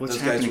I'm like, "What's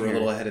happening?" Those guys were a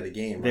little ahead of the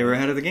game. Right? They were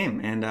ahead of the game,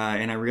 and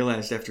I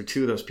realized after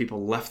 2 of those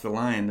people left the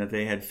line that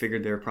they had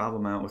figured their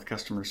problem out with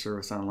customer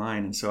service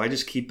online, and so I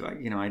just keep,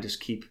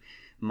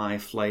 my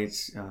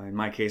flights. In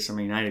my case, I'm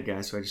a United guy,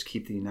 so I just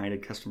keep the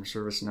United customer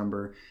service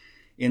number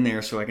in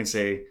there, so I can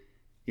say,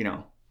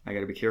 I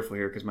got to be careful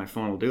here because my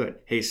phone will do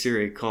it. Hey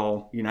Siri,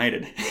 call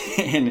United,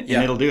 and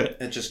it'll do it.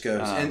 It just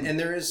goes, and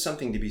there is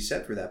something to be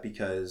said for that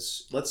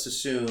because let's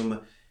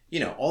assume,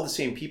 all the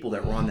same people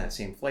that were on that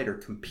same flight are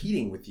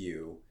competing with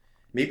you.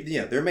 Maybe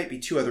there might be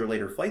 2 other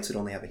later flights that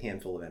only have a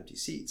handful of empty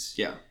seats.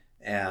 Yeah.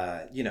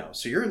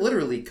 So you're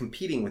literally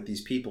competing with these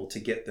people to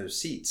get those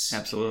seats.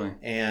 Absolutely.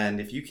 And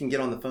if you can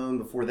get on the phone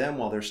before them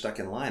while they're stuck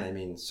in line, I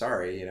mean,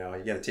 sorry, you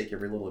got to take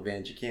every little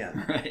advantage you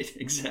can. Right.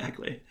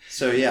 Exactly.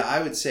 So yeah,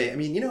 I would say, I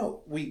mean,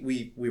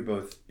 we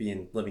both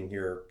living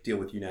here deal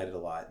with United a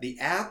lot. The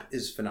app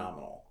is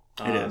phenomenal.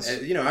 It is.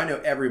 I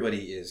know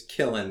everybody is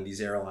killing these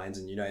airlines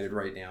and United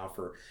right now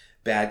for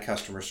bad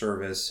customer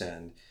service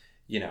and,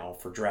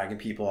 for dragging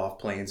people off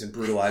planes and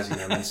brutalizing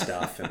them and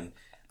stuff. And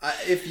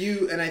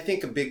I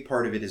think a big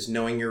part of it is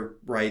knowing your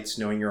rights,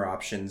 knowing your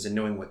options, and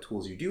knowing what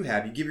tools you do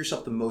have. You give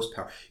yourself the most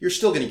power. You're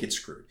still going to get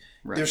screwed.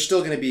 Right. There's still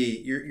going to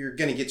be, you're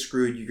going to get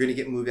screwed. You're going to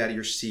get moved out of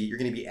your seat. You're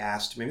going to be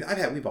asked. I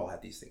mean, we've all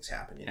had these things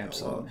happen.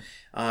 Absolutely.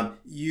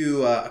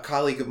 A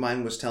colleague of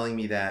mine was telling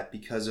me that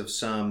because of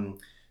some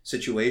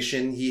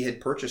situation, he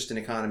had purchased an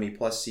economy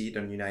plus seat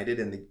on United,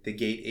 and the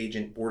gate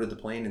agent boarded the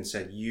plane and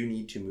said, "You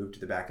need to move to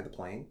the back of the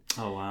plane."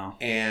 Oh, wow.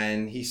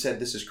 And he said,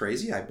 "This is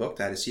crazy. I booked.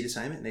 I had a seat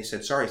assignment." And they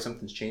said, "Sorry,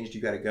 something's changed. You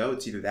got to go.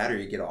 It's either that or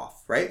you get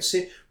off." Right?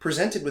 So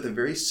presented with a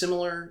very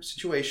similar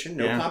situation,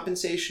 no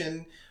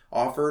compensation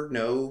offered,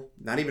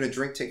 not even a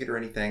drink ticket or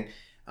anything.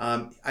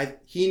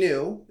 He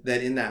knew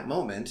that in that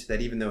moment,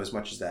 that even though as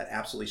much as that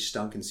absolutely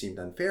stunk and seemed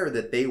unfair,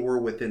 that they were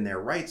within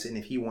their rights, and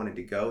if he wanted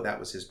to go, that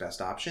was his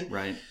best option.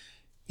 Right.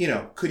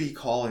 Could he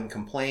call and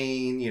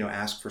complain,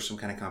 ask for some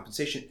kind of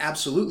compensation?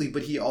 Absolutely.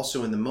 But he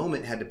also in the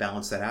moment had to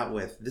balance that out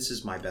with, this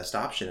is my best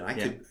option. And I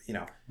could,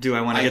 do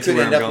I want to get to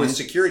where I'm going? I could end up with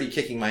security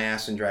kicking my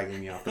ass and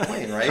dragging me off the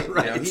plane, right?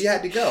 Right. He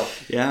had to go.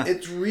 Yeah.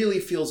 It really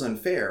feels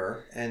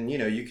unfair. And,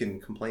 you can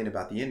complain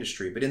about the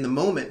industry. But in the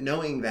moment,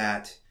 knowing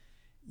that,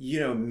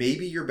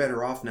 maybe you're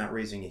better off not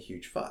raising a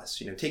huge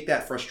fuss. Take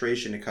that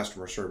frustration to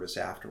customer service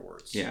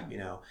afterwards. Yeah.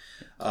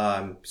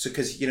 So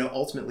because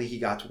ultimately he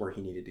got to where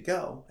he needed to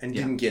go and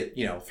didn't get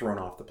thrown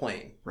off the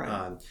plane.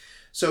 Right.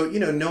 So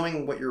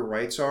knowing what your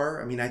rights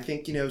are. I mean, I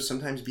think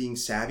sometimes being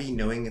savvy,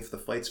 knowing if the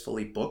flight's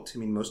fully booked. I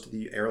mean, most of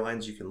the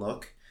airlines you can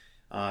look.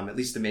 At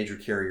least the major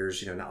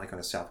carriers, not like on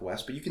a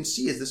Southwest, but you can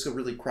see, is this a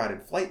really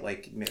crowded flight?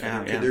 Like,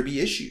 could there be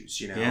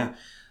issues?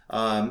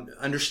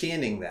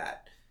 Understanding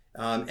that.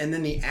 And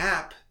then the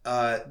app,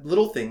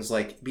 little things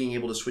like being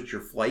able to switch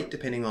your flight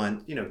depending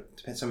on,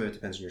 some of it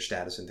depends on your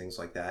status and things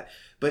like that.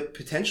 But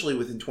potentially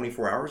within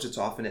 24 hours, it's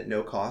often at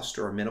no cost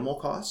or a minimal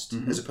cost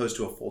as opposed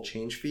to a full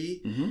change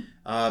fee.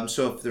 Mm-hmm.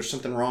 So if there's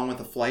something wrong with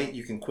a flight,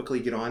 you can quickly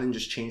get on and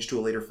just change to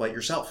a later flight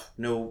yourself.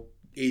 No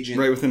agent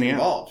right within the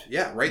involved. app.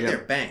 Yeah, right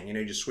there. Bang.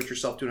 You just switch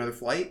yourself to another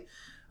flight.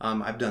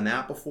 I've done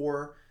that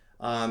before.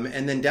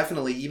 And then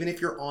definitely, even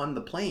if you're on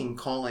the plane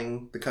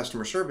calling the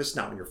customer service,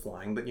 not when you're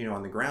flying, but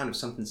on the ground, if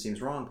something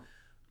seems wrong,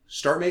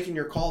 start making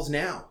your calls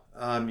now.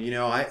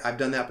 I've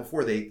done that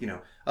before. They, we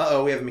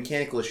have a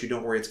mechanical issue.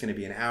 Don't worry, it's going to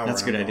be an hour.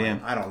 That's a good idea.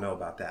 I don't know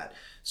about that.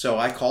 So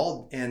I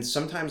called, and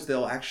sometimes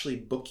they'll actually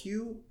book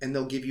you, and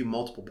they'll give you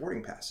multiple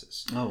boarding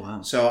passes. Oh,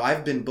 wow. So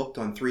I've been booked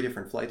on 3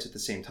 different flights at the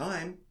same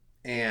time.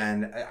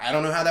 And I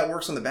don't know how that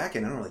works on the back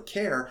end. I don't really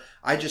care.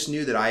 I just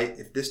knew that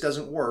if this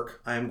doesn't work,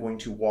 I'm going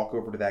to walk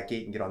over to that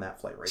gate and get on that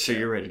flight right So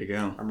there. you're ready to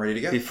go. I'm ready to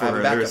go. Before, I have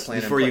a backup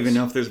plan before you even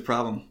know if there's a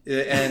problem.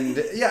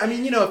 And yeah, I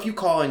mean, if you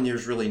call and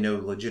there's really no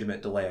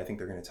legitimate delay, I think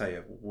they're going to tell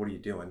you, what are you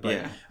doing? But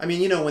yeah. I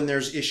mean, when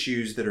there's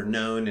issues that are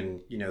known and,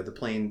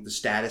 the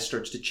status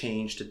starts to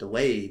change to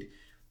delayed,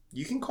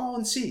 you can call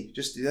and see.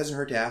 Just, it doesn't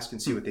hurt to ask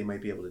and see what they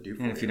might be able to do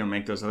for you. And if you don't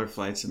make those other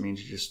flights, it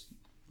means you just...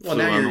 Well,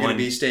 now you're going to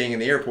be staying in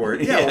the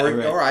airport. Yeah,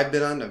 right. Or I had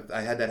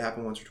that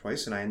happen once or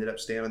twice, and I ended up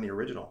staying on the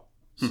original.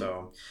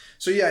 So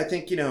yeah, I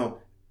think,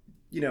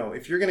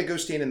 if you're going to go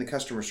stand in the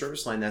customer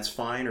service line, that's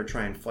fine, or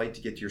try and fight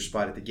to get to your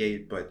spot at the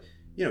gate. But,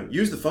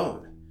 use the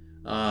phone.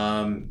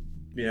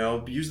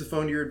 Use the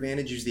phone to your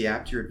advantage, use the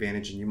app to your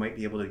advantage, and you might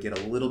be able to get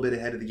a little bit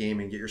ahead of the game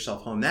and get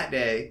yourself home that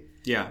day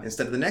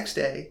instead of the next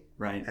day.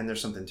 Right. And there's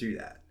something to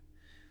that.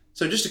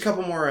 So just a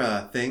couple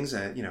more things.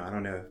 I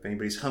don't know if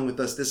anybody's hung with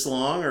us this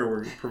long or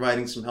we're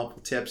providing some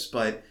helpful tips,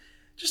 but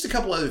just a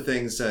couple other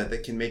things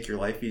that can make your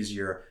life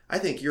easier. I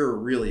think you're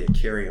really a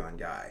carry-on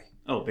guy.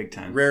 Oh, big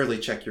time. Rarely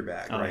check your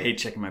bag, right? I hate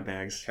checking my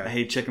bags. Okay. I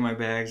hate checking my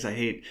bags. I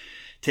hate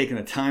taking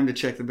the time to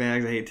check the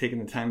bags. I hate taking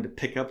the time to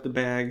pick up the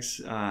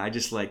bags. I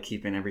just like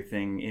keeping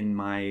everything in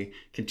my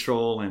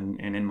control and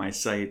in my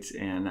sight.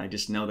 And I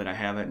just know that I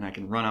have it and I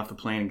can run off the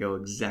plane and go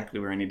exactly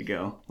where I need to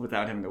go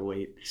without having to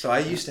wait. So I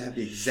used to have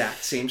the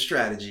exact same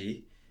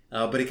strategy,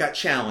 but it got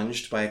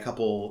challenged by a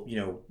couple,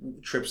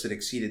 trips that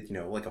exceeded,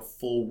 like a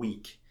full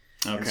week.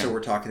 Okay. And so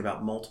we're talking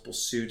about multiple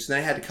suits. And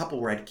I had a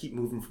couple where I had to keep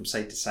moving from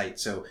site to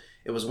site. So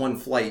it was one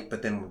flight,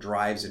 but then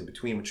drives in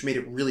between, which made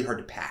it really hard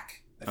to pack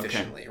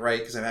efficiently, right?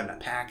 Because I'm having to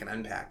pack and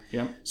unpack.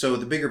 Yeah. So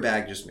the bigger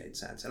bag just made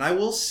sense. And I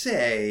will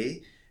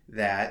say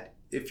that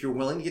if you're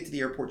willing to get to the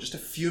airport just a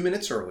few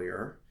minutes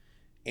earlier,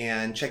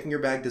 and checking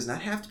your bag does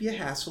not have to be a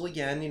hassle.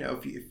 Again,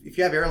 if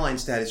you have airline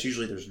status,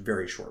 usually there's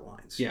very short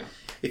lines. Yeah.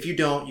 If you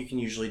don't, you can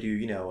usually do,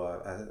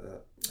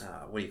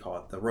 what do you call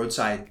it? The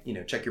roadside,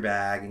 check your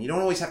bag. And you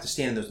don't always have to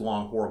stand in those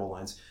long, horrible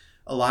lines.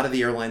 A lot of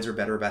the airlines are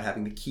better about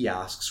having the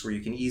kiosks where you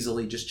can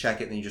easily just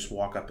check it and you just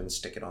walk up and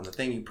stick it on the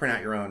thing. You print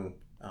out your own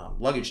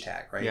luggage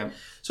tag, right? Yeah.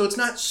 So it's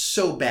not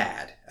so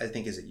bad, I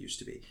think, as it used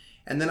to be.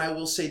 And then I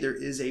will say there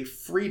is a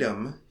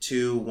freedom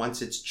to,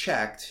 once it's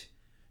checked,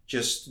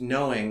 just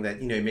knowing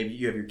that, maybe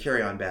you have your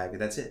carry-on bag, but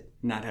that's it.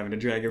 Not having to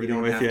drag You everything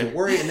don't with have you. to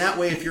worry. And that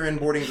way, if you're in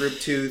boarding group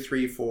 2,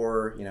 3,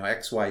 4,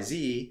 X, Y,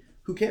 Z,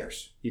 who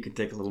cares? You can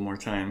take a little more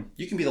time.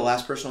 You can be the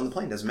last person on the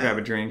plane. Doesn't matter.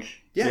 Grab a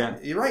drink. Yeah,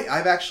 you're right.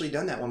 I've actually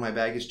done that when my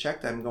bag is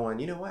checked. I'm going,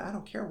 you know what? I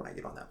don't care when I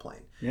get on that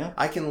plane. Yeah.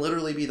 I can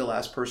literally be the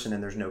last person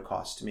and there's no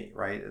cost to me,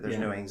 right? There's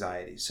no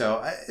anxiety.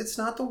 So it's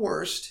not the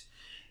worst.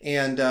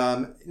 And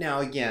now,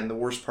 again, the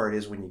worst part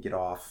is when you get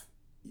off,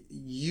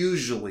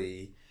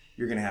 usually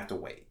you're going to have to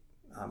wait.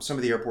 Some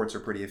of the airports are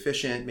pretty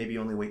efficient. Maybe you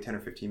only wait 10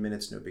 or 15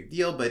 minutes, no big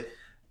deal. But,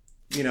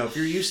 if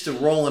you're used to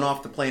rolling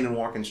off the plane and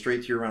walking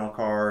straight to your rental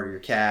car or your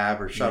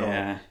cab or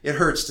shuttle, it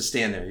hurts to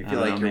stand there. You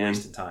feel like you're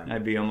wasting time.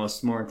 I'd be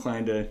almost more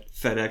inclined to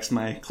FedEx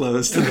my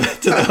clothes to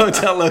the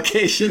hotel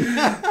location.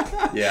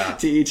 Yeah.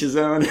 To each his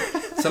own.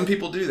 Some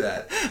people do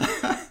that.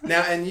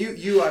 Now, and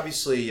you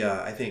obviously,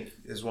 I think,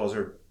 as well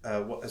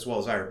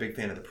as I are a big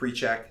fan of the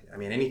pre-check. I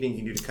mean, anything you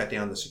can do to cut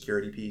down the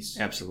security piece.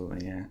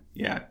 Absolutely, yeah.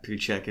 Yeah,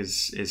 pre-check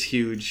is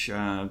huge.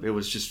 It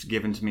was just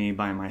given to me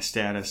by my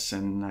status,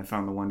 and I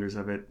found the wonders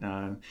of it.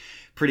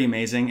 Pretty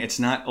amazing. It's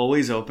not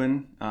always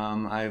open.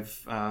 I've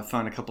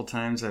found a couple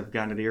times I've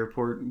gotten to the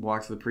airport,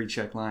 walked to the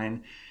pre-check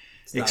line,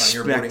 It's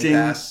not on your boarding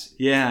pass.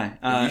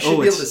 Yeah. You should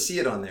be able to see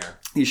it on there.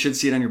 You should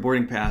see it on your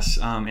boarding pass.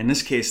 In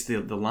this case,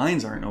 the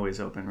lines aren't always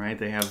open, right?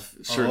 They have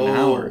certain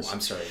hours. I'm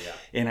sorry, yeah.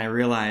 And I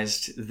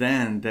realized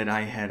then that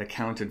I had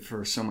accounted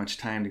for so much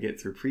time to get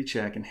through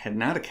pre-check and had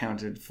not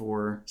accounted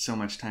for so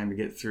much time to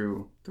get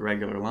through the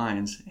regular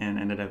lines, and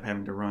ended up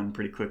having to run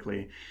pretty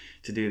quickly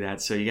to do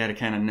that. So you got to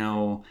kind of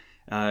know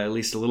at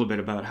least a little bit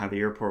about how the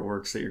airport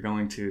works that you're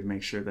going to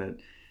make sure that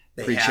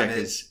pre-check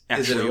is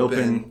actually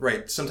open.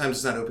 Right. Sometimes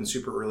it's not open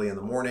super early in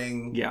the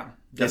morning. Yeah.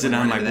 Definitely is it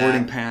on my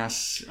boarding that.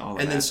 pass? All of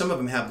and that. then some of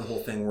them have the whole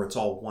thing where it's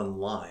all one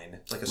line.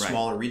 It's like a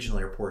smaller regional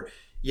airport.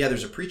 Yeah,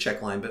 there's a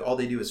pre-check line, but all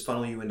they do is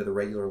funnel you into the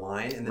regular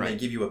line, and then they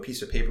give you a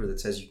piece of paper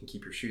that says you can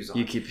keep your shoes on.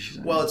 You keep your shoes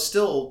on. Well, it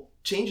still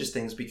changes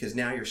things because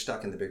now you're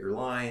stuck in the bigger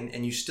line,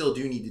 and you still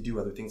do need to do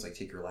other things like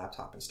take your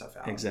laptop and stuff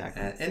out.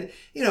 Exactly. And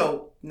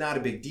not a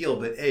big deal,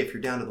 but hey, if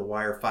you're down to the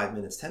wire 5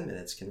 minutes, 10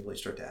 minutes can really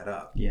start to add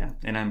up. Yeah,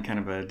 and I'm kind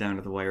of a down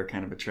to the wire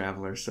kind of a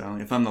traveler, so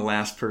if I'm the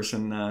last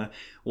person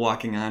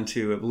walking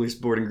onto at least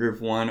boarding group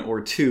 1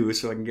 or 2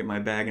 so I can get my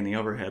bag in the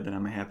overhead, then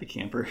I'm a happy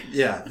camper.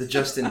 Yeah, the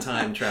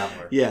just-in-time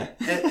traveler. Yeah.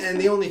 And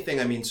the only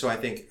thing, so I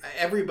think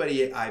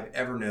everybody I've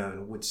ever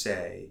known would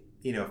say,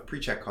 if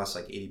pre-check costs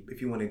like $80,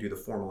 if you want to do the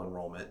formal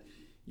enrollment,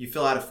 you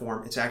fill out a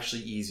form. It's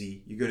actually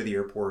easy. You go to the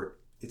airport.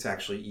 it's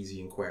actually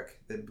easy and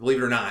quick. Believe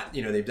it or not,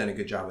 they've done a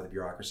good job with the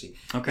bureaucracy.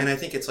 Okay. And I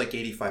think it's like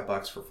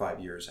 $85 for 5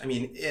 years. I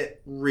mean,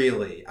 it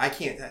really, I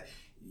can't,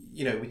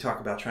 we talk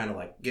about trying to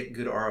like get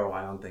good ROI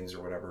on things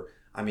or whatever.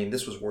 I mean,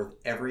 this was worth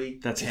every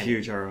That's penny. a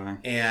huge ROI.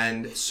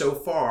 And so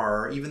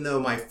far, even though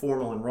my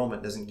formal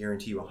enrollment doesn't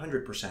guarantee you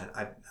 100%,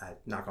 I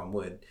knock on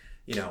wood,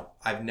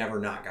 I've never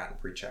not gotten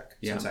pre-check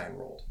since I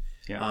enrolled.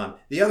 Yeah.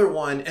 The other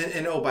one,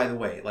 and oh, by the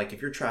way, like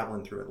if you're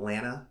traveling through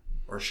Atlanta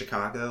or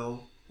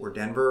Chicago or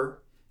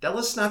Denver,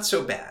 Dulles not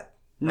so bad.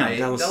 No, right?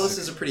 Dulles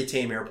is a pretty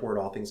tame airport,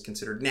 all things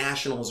considered.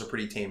 National is a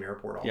pretty tame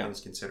airport, all things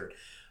considered.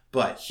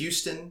 But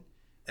Houston,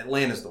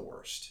 Atlanta's the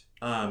worst.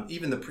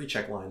 Even the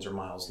pre-check lines are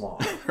miles long.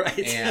 Right.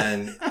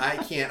 And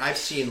I've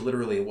seen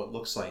literally what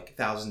looks like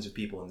thousands of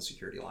people in the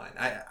security line.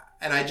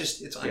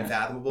 It's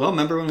unfathomable. Well,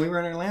 remember when we were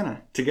in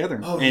Atlanta together?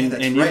 Oh, and, yeah,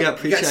 that's and right. You got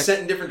pre-checked. You got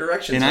sent in different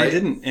directions, and right? I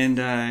didn't.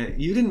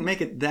 And you didn't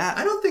make it that.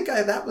 I don't think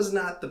that was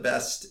not the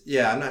best.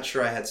 Yeah, I'm not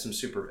sure I had some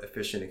super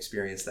efficient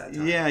experience that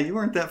time. Yeah, you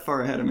weren't that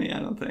far ahead of me, I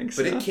don't think.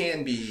 But it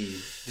can be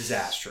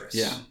disastrous.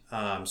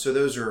 Yeah. So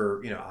those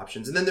are,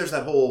 options. And then there's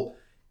that whole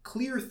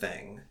Clear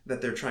thing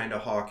that they're trying to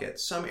hawk at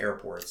some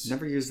airports.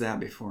 Never used that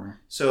before.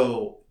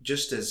 So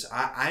just as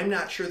I'm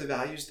not sure the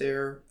value's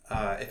there.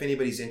 If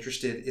anybody's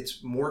interested,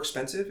 it's more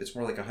expensive. It's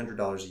more like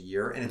 $100 a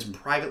year, and it's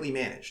privately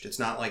managed. It's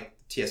not like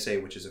TSA,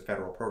 which is a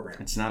federal program.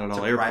 It's not at all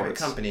it's a airports. private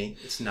company.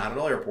 It's not at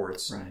all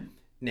airports. Right.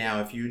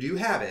 Now, if you do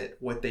have it,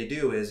 what they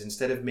do is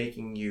instead of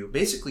making you,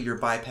 basically you're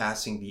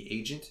bypassing the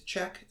agent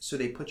check, so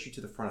they put you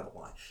to the front of the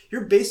line.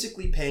 You're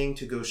basically paying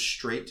to go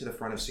straight to the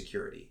front of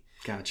security.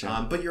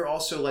 Gotcha. But you're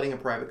also letting a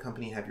private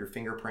company have your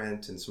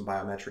fingerprint and some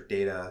biometric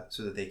data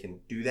so that they can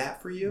do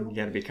that for you. You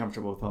got to be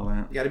comfortable with all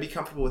that. You got to be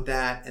comfortable with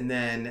that. And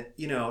then,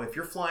 if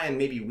you're flying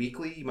maybe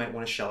weekly, you might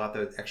want to shell out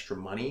the extra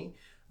money.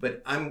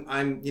 But I'm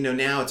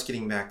now it's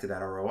getting back to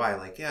that ROI.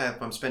 Like, yeah,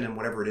 if I'm spending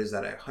whatever it is,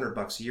 that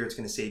 $100 a year, it's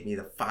going to save me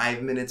the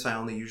 5 minutes I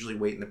only usually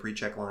wait in the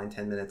pre-check line,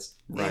 10 minutes.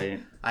 Right.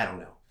 I don't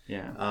know.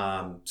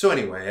 Yeah. So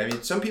anyway, I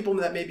mean, some people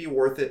that may be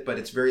worth it, but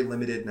it's very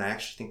limited, and I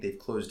actually think they've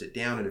closed it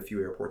down at a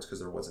few airports because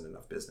there wasn't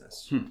enough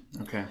business.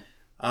 Okay.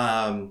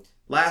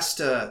 Last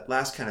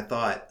kind of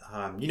thought.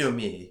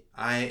 Me,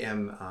 I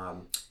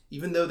am.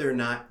 Even though they're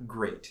not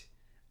great,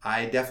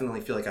 I definitely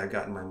feel like I've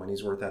gotten my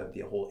money's worth out of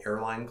the whole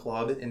airline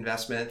club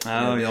investment.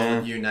 The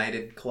old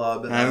United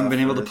Club. I haven't been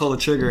able to pull the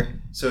trigger.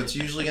 So it's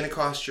usually going to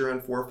cost you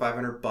around $400 or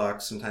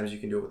 $500. Sometimes you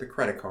can do it with a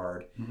credit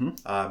card.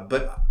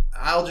 But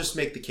I'll just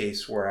make the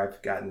case where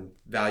I've gotten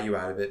value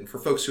out of it. And for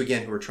folks who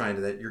are trying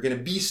to, that you're going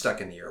to be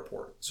stuck in the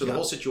airport. So the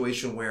whole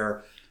situation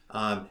where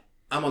I'm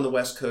on the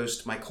West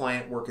Coast, my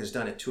client work is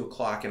done at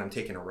 2:00 and I'm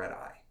taking a red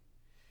eye.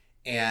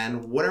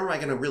 And where am I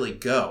going to really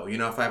go?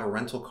 If I have a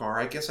rental car,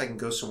 I guess I can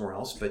go somewhere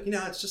else. But,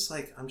 it's just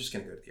like, I'm just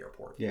going to go to the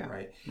airport. Yeah.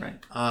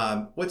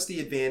 Right. What's the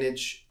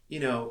advantage?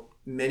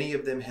 Many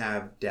of them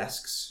have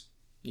desks,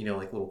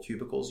 like little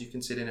cubicles you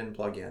can sit in and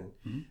plug in.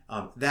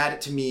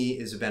 That to me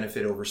is a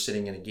benefit over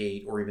sitting in a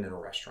gate or even in a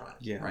restaurant.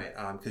 Yeah. Right.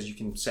 Because you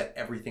can set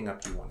everything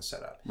up you want to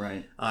set up.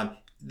 Right.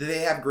 Do they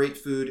have great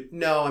food?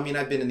 No. I mean,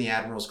 I've been in the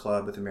Admirals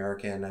Club with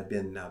American. I've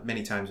been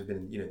many times. I've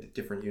been in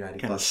different United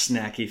clubs. Kind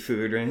of snacky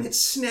food, right?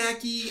 It's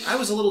snacky. I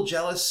was a little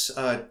jealous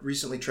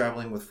recently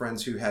traveling with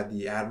friends who had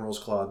the Admirals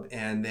Club,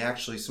 and they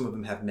actually, some of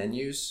them have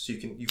menus, so you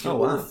can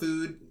order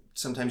food.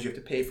 Sometimes you have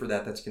to pay for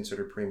that. That's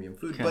considered premium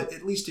food. Okay. But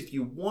at least if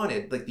you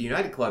wanted, like the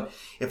United Club,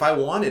 if I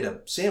wanted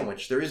a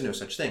sandwich, there is no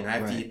such thing. I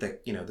have to eat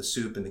the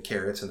soup and the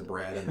carrots and the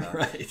bread and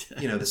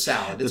the the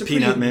salad. It's the a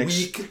peanut pretty mix.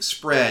 weak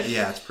spread.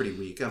 Yeah, it's pretty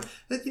weak.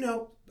 But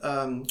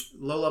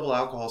low-level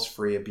alcohol's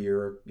free, a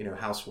beer,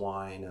 house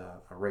wine,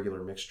 a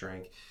regular mixed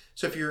drink.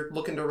 So if you're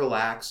looking to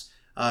relax,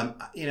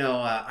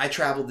 I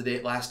traveled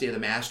the last day of the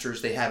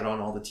Masters. They had it on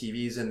all the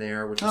TVs in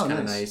there, which was kind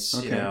of nice.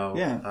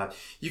 Okay.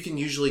 You can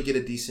usually get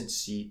a decent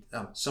seat.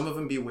 Some of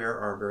them, beware,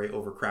 are very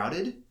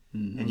overcrowded.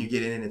 And you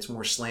get in and it's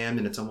more slammed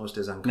and it's almost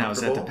as uncomfortable. Now,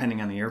 is that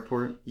depending on the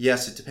airport?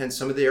 Yes, it depends.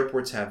 Some of the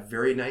airports have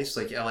very nice,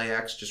 like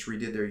LAX just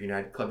redid their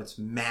United Club. It's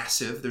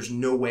massive. There's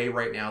no way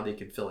right now they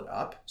could fill it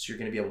up. So you're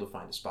going to be able to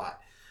find a spot.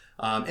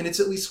 And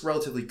it's at least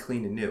relatively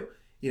clean and new.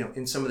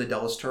 In some of the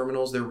Dulles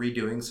terminals, they're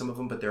redoing some of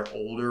them, but they're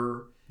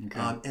older.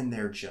 Okay. And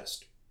they're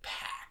just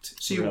packed.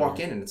 So you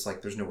walk in and it's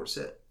like there's nowhere to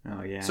sit.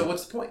 Oh, yeah. So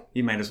what's the point?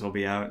 You might as well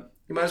be out.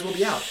 You might as well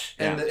be out.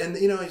 And, Yeah. and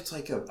it's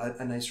like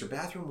a nicer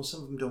bathroom. Well,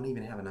 some of them don't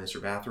even have a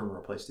nicer bathroom or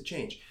a place to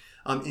change.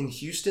 In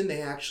Houston,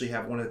 they actually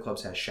have, one of the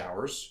clubs has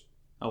showers.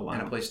 Oh, wow.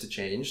 And a place to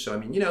change. So, I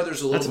mean,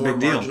 there's a little That's a more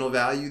big deal. marginal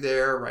value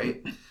there,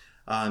 right?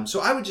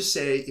 So I would just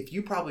say if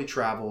you probably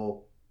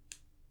travel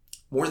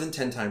more than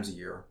 10 times a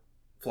year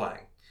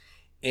flying,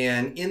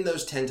 and in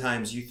those 10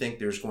 times you think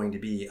there's going to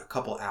be a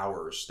couple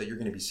hours that you're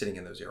going to be sitting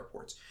in those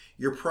airports,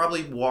 you're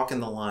probably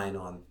walking the line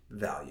on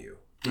value.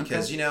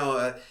 Because,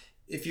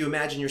 if you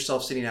imagine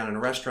yourself sitting down in a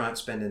restaurant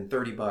spending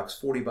 $30,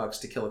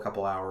 $40 to kill a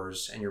couple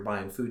hours, and you're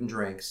buying food and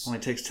drinks. Only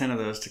takes 10 of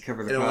those to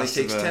cover the It only cost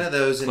takes of 10 of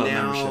those, and club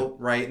now, membership.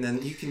 right, and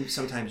then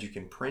sometimes you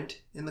can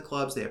print in the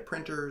clubs. They have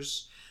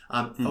printers.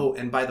 Oh,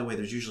 and by the way,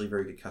 there's usually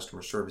very good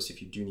customer service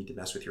if you do need to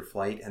mess with your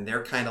flight, and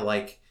they're kind of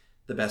like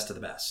the best of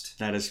the best.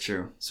 That is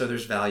true. So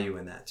there's value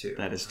in that too.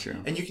 That is true.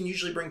 And you can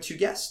usually bring 2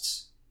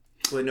 guests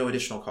with no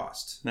additional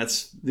cost.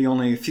 That's the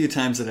only few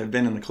times that I've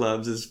been in the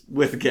clubs is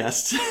with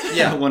guests.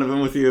 Yeah. One of them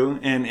with you.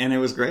 And it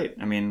was great.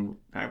 I mean,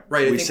 right.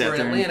 I think we're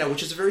in Atlanta,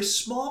 which is a very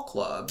small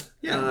club.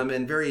 Yeah.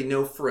 And very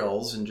no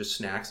frills and just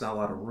snacks, not a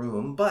lot of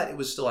room. But it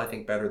was still, I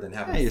think, better than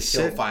having to kill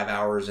sit, 5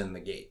 hours in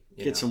the gate.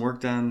 Get some work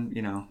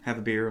done, have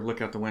a beer,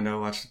 look out the window,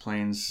 watch the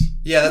planes.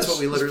 Yeah, that's what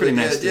we literally did.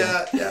 Nice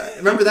Yeah.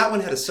 Remember that one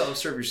had a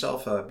serve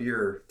yourself a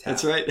beer tap.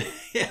 That's right.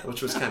 Yeah.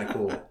 Which was kind of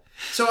cool.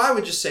 So I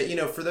would just say,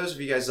 for those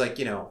of you guys, like,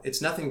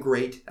 it's nothing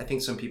great. I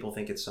think some people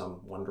think it's some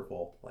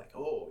wonderful, like,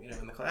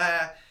 in the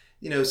class,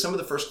 some of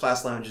the first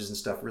class lounges and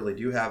stuff really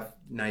do have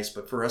nice,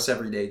 but for us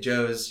everyday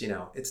Joes,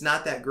 it's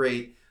not that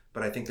great,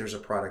 but I think there's a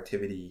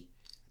productivity.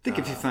 I think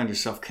if you find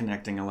yourself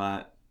connecting a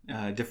lot,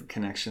 different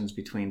connections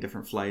between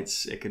different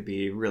flights, it could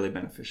be really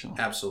beneficial.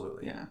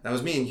 Absolutely. Yeah. That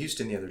was me in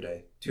Houston the other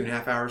day.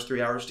 2.5 hours,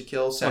 3 hours to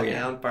kill, sat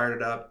down, fired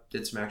it up,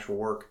 did some actual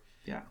work.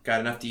 Yeah. Got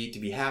enough to eat to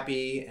be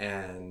happy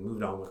and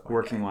moved on with my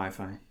working day.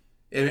 Wi-Fi.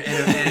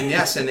 And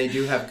yes, and they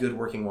do have good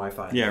working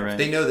Wi-Fi. Yeah, right.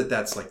 They know that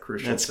that's like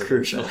crucial. That's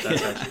crucial.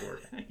 That's actually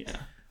working. Yeah.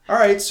 All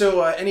right.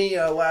 So any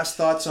last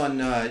thoughts on,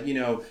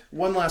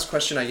 one last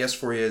question I guess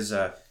for you is,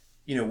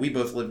 we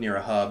both live near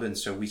a hub, and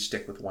so we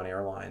stick with one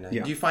airline.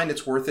 Yeah. Do you find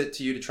it's worth it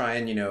to you to try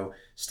and,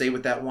 stay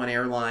with that one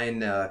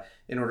airline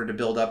in order to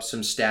build up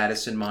some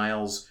status and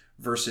miles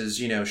versus,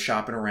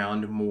 shopping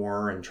around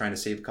more and trying to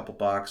save a couple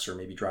bucks or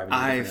maybe driving to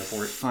a different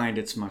airport? I find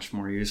it's much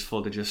more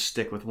useful to just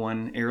stick with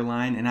one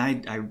airline. And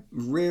I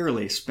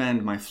rarely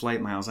spend my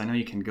flight miles. I know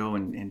you can go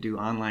and do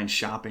online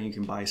shopping. You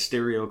can buy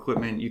stereo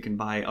equipment. You can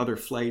buy other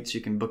flights.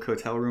 You can book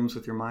hotel rooms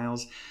with your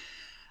miles.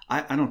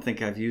 I don't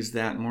think I've used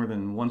that more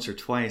than once or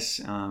twice.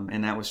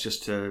 And that was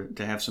just to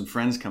have some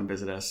friends come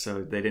visit us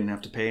so they didn't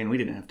have to pay and we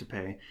didn't have to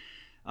pay.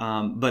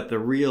 But the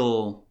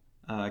real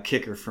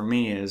kicker for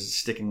me is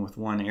sticking with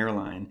one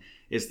airline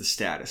is the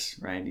status,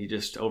 right? You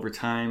just, over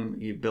time,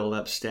 you build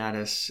up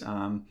status.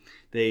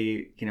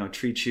 They,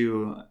 treat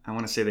you, I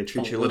want to say they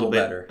treat you a little bit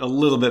better. A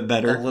little bit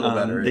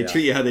better. They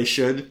treat you how they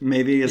should,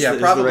 maybe is the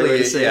right way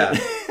to say it.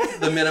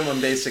 The minimum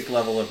basic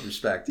level of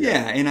respect.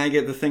 Yeah, and I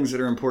get the things that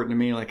are important to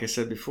me, like I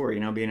said before,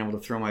 being able to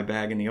throw my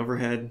bag in the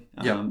overhead,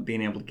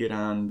 being able to get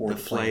on the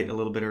flight a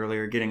little bit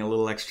earlier, getting a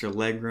little extra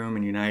leg room.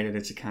 In United,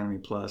 it's Economy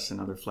Plus,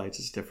 and other flights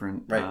it's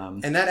different. Right,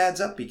 and that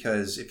adds up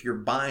because if you're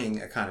buying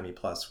Economy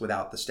Plus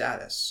without the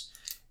status,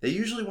 they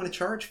usually want to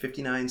charge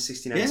 $59,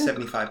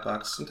 $69,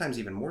 $75, sometimes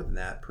even more than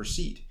that per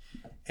seat.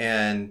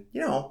 And,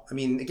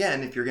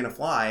 again, if you're going to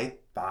fly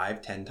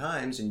 5-10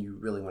 times and you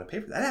really want to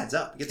pay for that, adds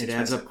up. It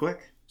adds up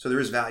quick. So there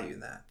is value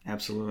in that.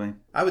 Absolutely.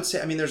 I would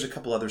say, there's a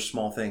couple other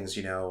small things,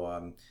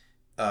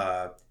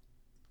 better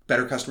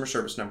customer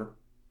service number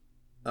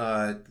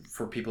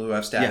for people who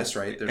have status,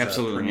 right? There's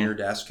a Premier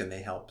desk and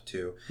they help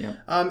too. Yeah.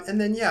 And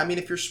then,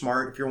 if you're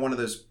smart, if you're one of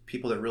those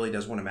people that really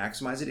does want to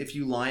maximize it, if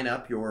you line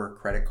up your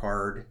credit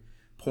card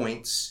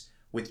points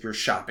with your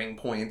shopping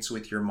points,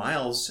 with your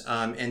miles,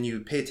 and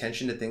you pay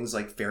attention to things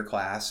like Fair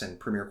Class and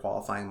Premier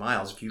Qualifying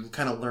Miles, if you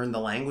kind of learn the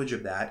language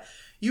of that,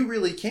 you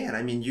really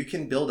can. You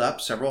can build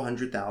up several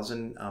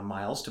 100,000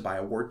 miles to buy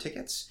award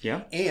tickets.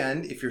 Yeah.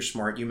 And if you're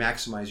smart, you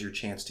maximize your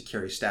chance to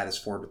carry status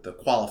forward with the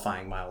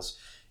qualifying miles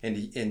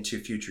into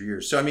future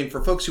years. So,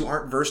 for folks who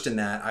aren't versed in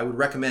that, I would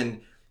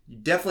recommend you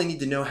definitely need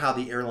to know how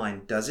the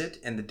airline does it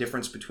and the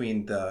difference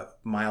between the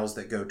miles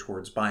that go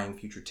towards buying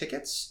future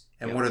tickets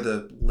and what are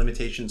the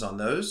limitations on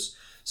those.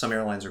 Some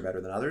airlines are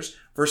better than others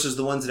versus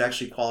the ones that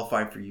actually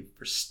qualify for you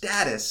for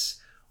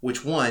status,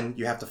 which one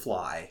you have to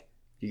fly.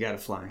 You got to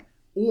fly.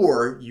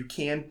 Or you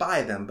can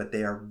buy them, but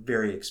they are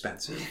very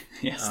expensive.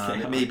 Yes,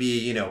 it may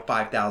be,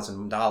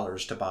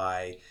 $5,000 to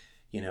buy,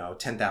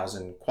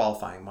 10,000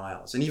 qualifying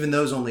miles. And even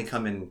those only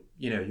come in,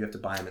 you have to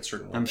buy them at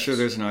certain windows. I'm sure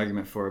there's an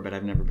argument for it, but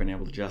I've never been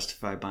able to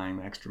justify buying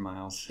the extra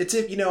miles. It's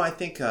I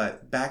think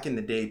back in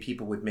the day,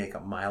 people would make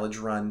a mileage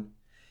run.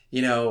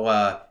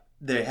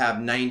 They have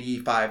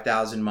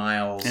 95,000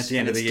 miles at the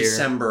end of the year.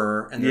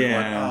 December, and they're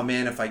going, oh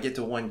man, if I get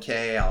to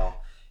 1K,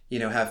 I'll,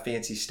 have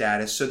fancy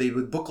status. So they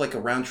would book like a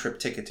round trip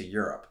ticket to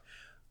Europe.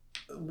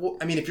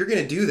 If you're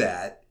going to do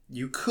that,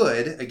 you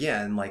could,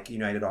 again, like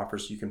United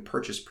offers, you can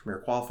purchase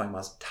Premier Qualifying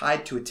Miles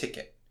tied to a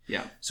ticket.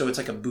 Yeah. So it's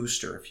like a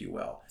booster, if you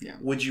will. Yeah.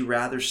 Would you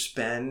rather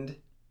spend,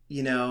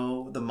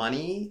 the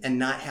money and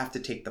not have to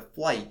take the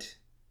flight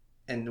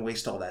and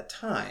waste all that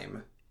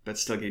time? But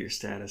still get your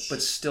status.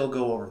 But still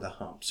go over the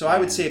hump. So I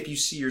would say if you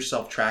see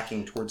yourself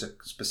tracking towards a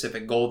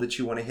specific goal that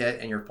you want to hit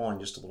and you're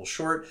falling just a little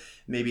short,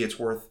 maybe it's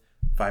worth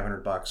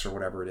 $500 or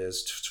whatever it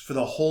is for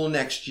the whole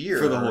next year.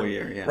 For the whole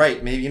year, yeah.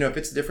 Right. Maybe, if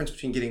it's the difference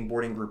between getting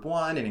boarding group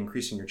 1 and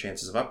increasing your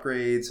chances of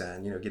upgrades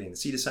and, getting the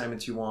seat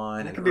assignments you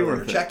want and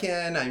earlier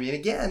check-in.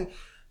 Again,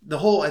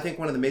 I think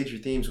one of the major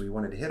themes we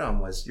wanted to hit on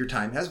was your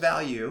time has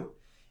value.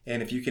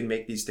 And if you can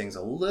make these things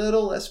a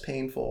little less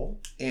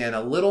painful and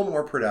a little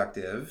more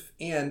productive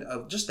and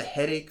just a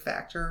headache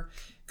factor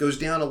goes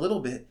down a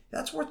little bit,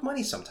 that's worth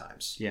money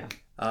sometimes. Yeah.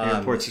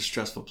 Airports are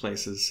stressful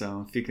places,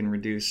 so if you can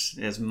reduce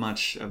as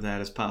much of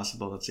that as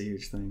possible, that's a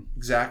huge thing.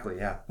 Exactly,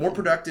 yeah. More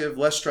productive,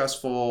 less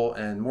stressful,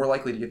 and more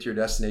likely to get to your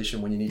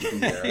destination when you need to be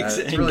there. That's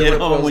really get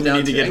home when you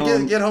need to get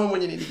home. Get home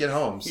when you need to get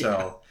home.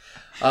 So,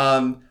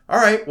 all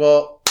right.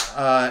 Well,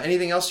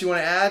 anything else you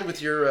want to add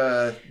with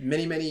your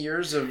many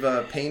years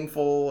of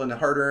painful and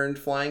hard-earned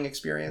flying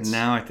experience?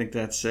 No, I think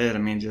that's it. I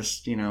mean,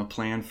 just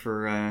plan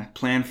for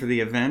the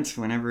event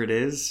whenever it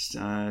is.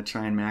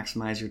 Try and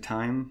maximize your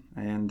time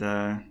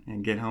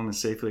and get home as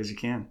safely as you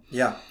can.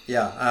 Yeah.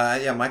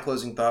 My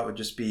closing thought would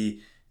just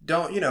be,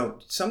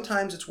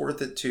 sometimes it's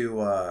worth it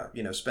to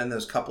spend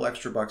those couple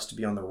extra bucks to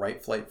be on the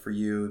right flight for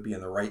you, be in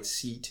the right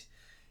seat,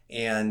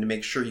 and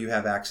make sure you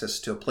have access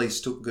to a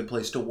good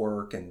place to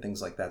work and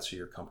things like that so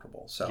you're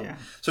comfortable.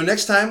 So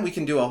next time we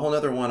can do a whole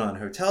other one on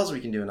hotels.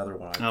 We can do another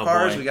one on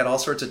cars. Boy. We got all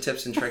sorts of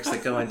tips and tricks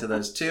that go into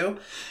those too.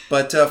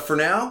 But for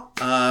now,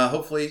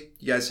 hopefully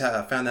you guys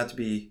have found that to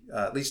be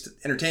at least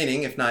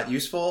entertaining, if not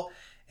useful.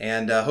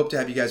 And hope to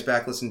have you guys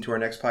back listening to our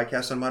next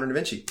podcast on Modern Da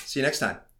Vinci. See you next time.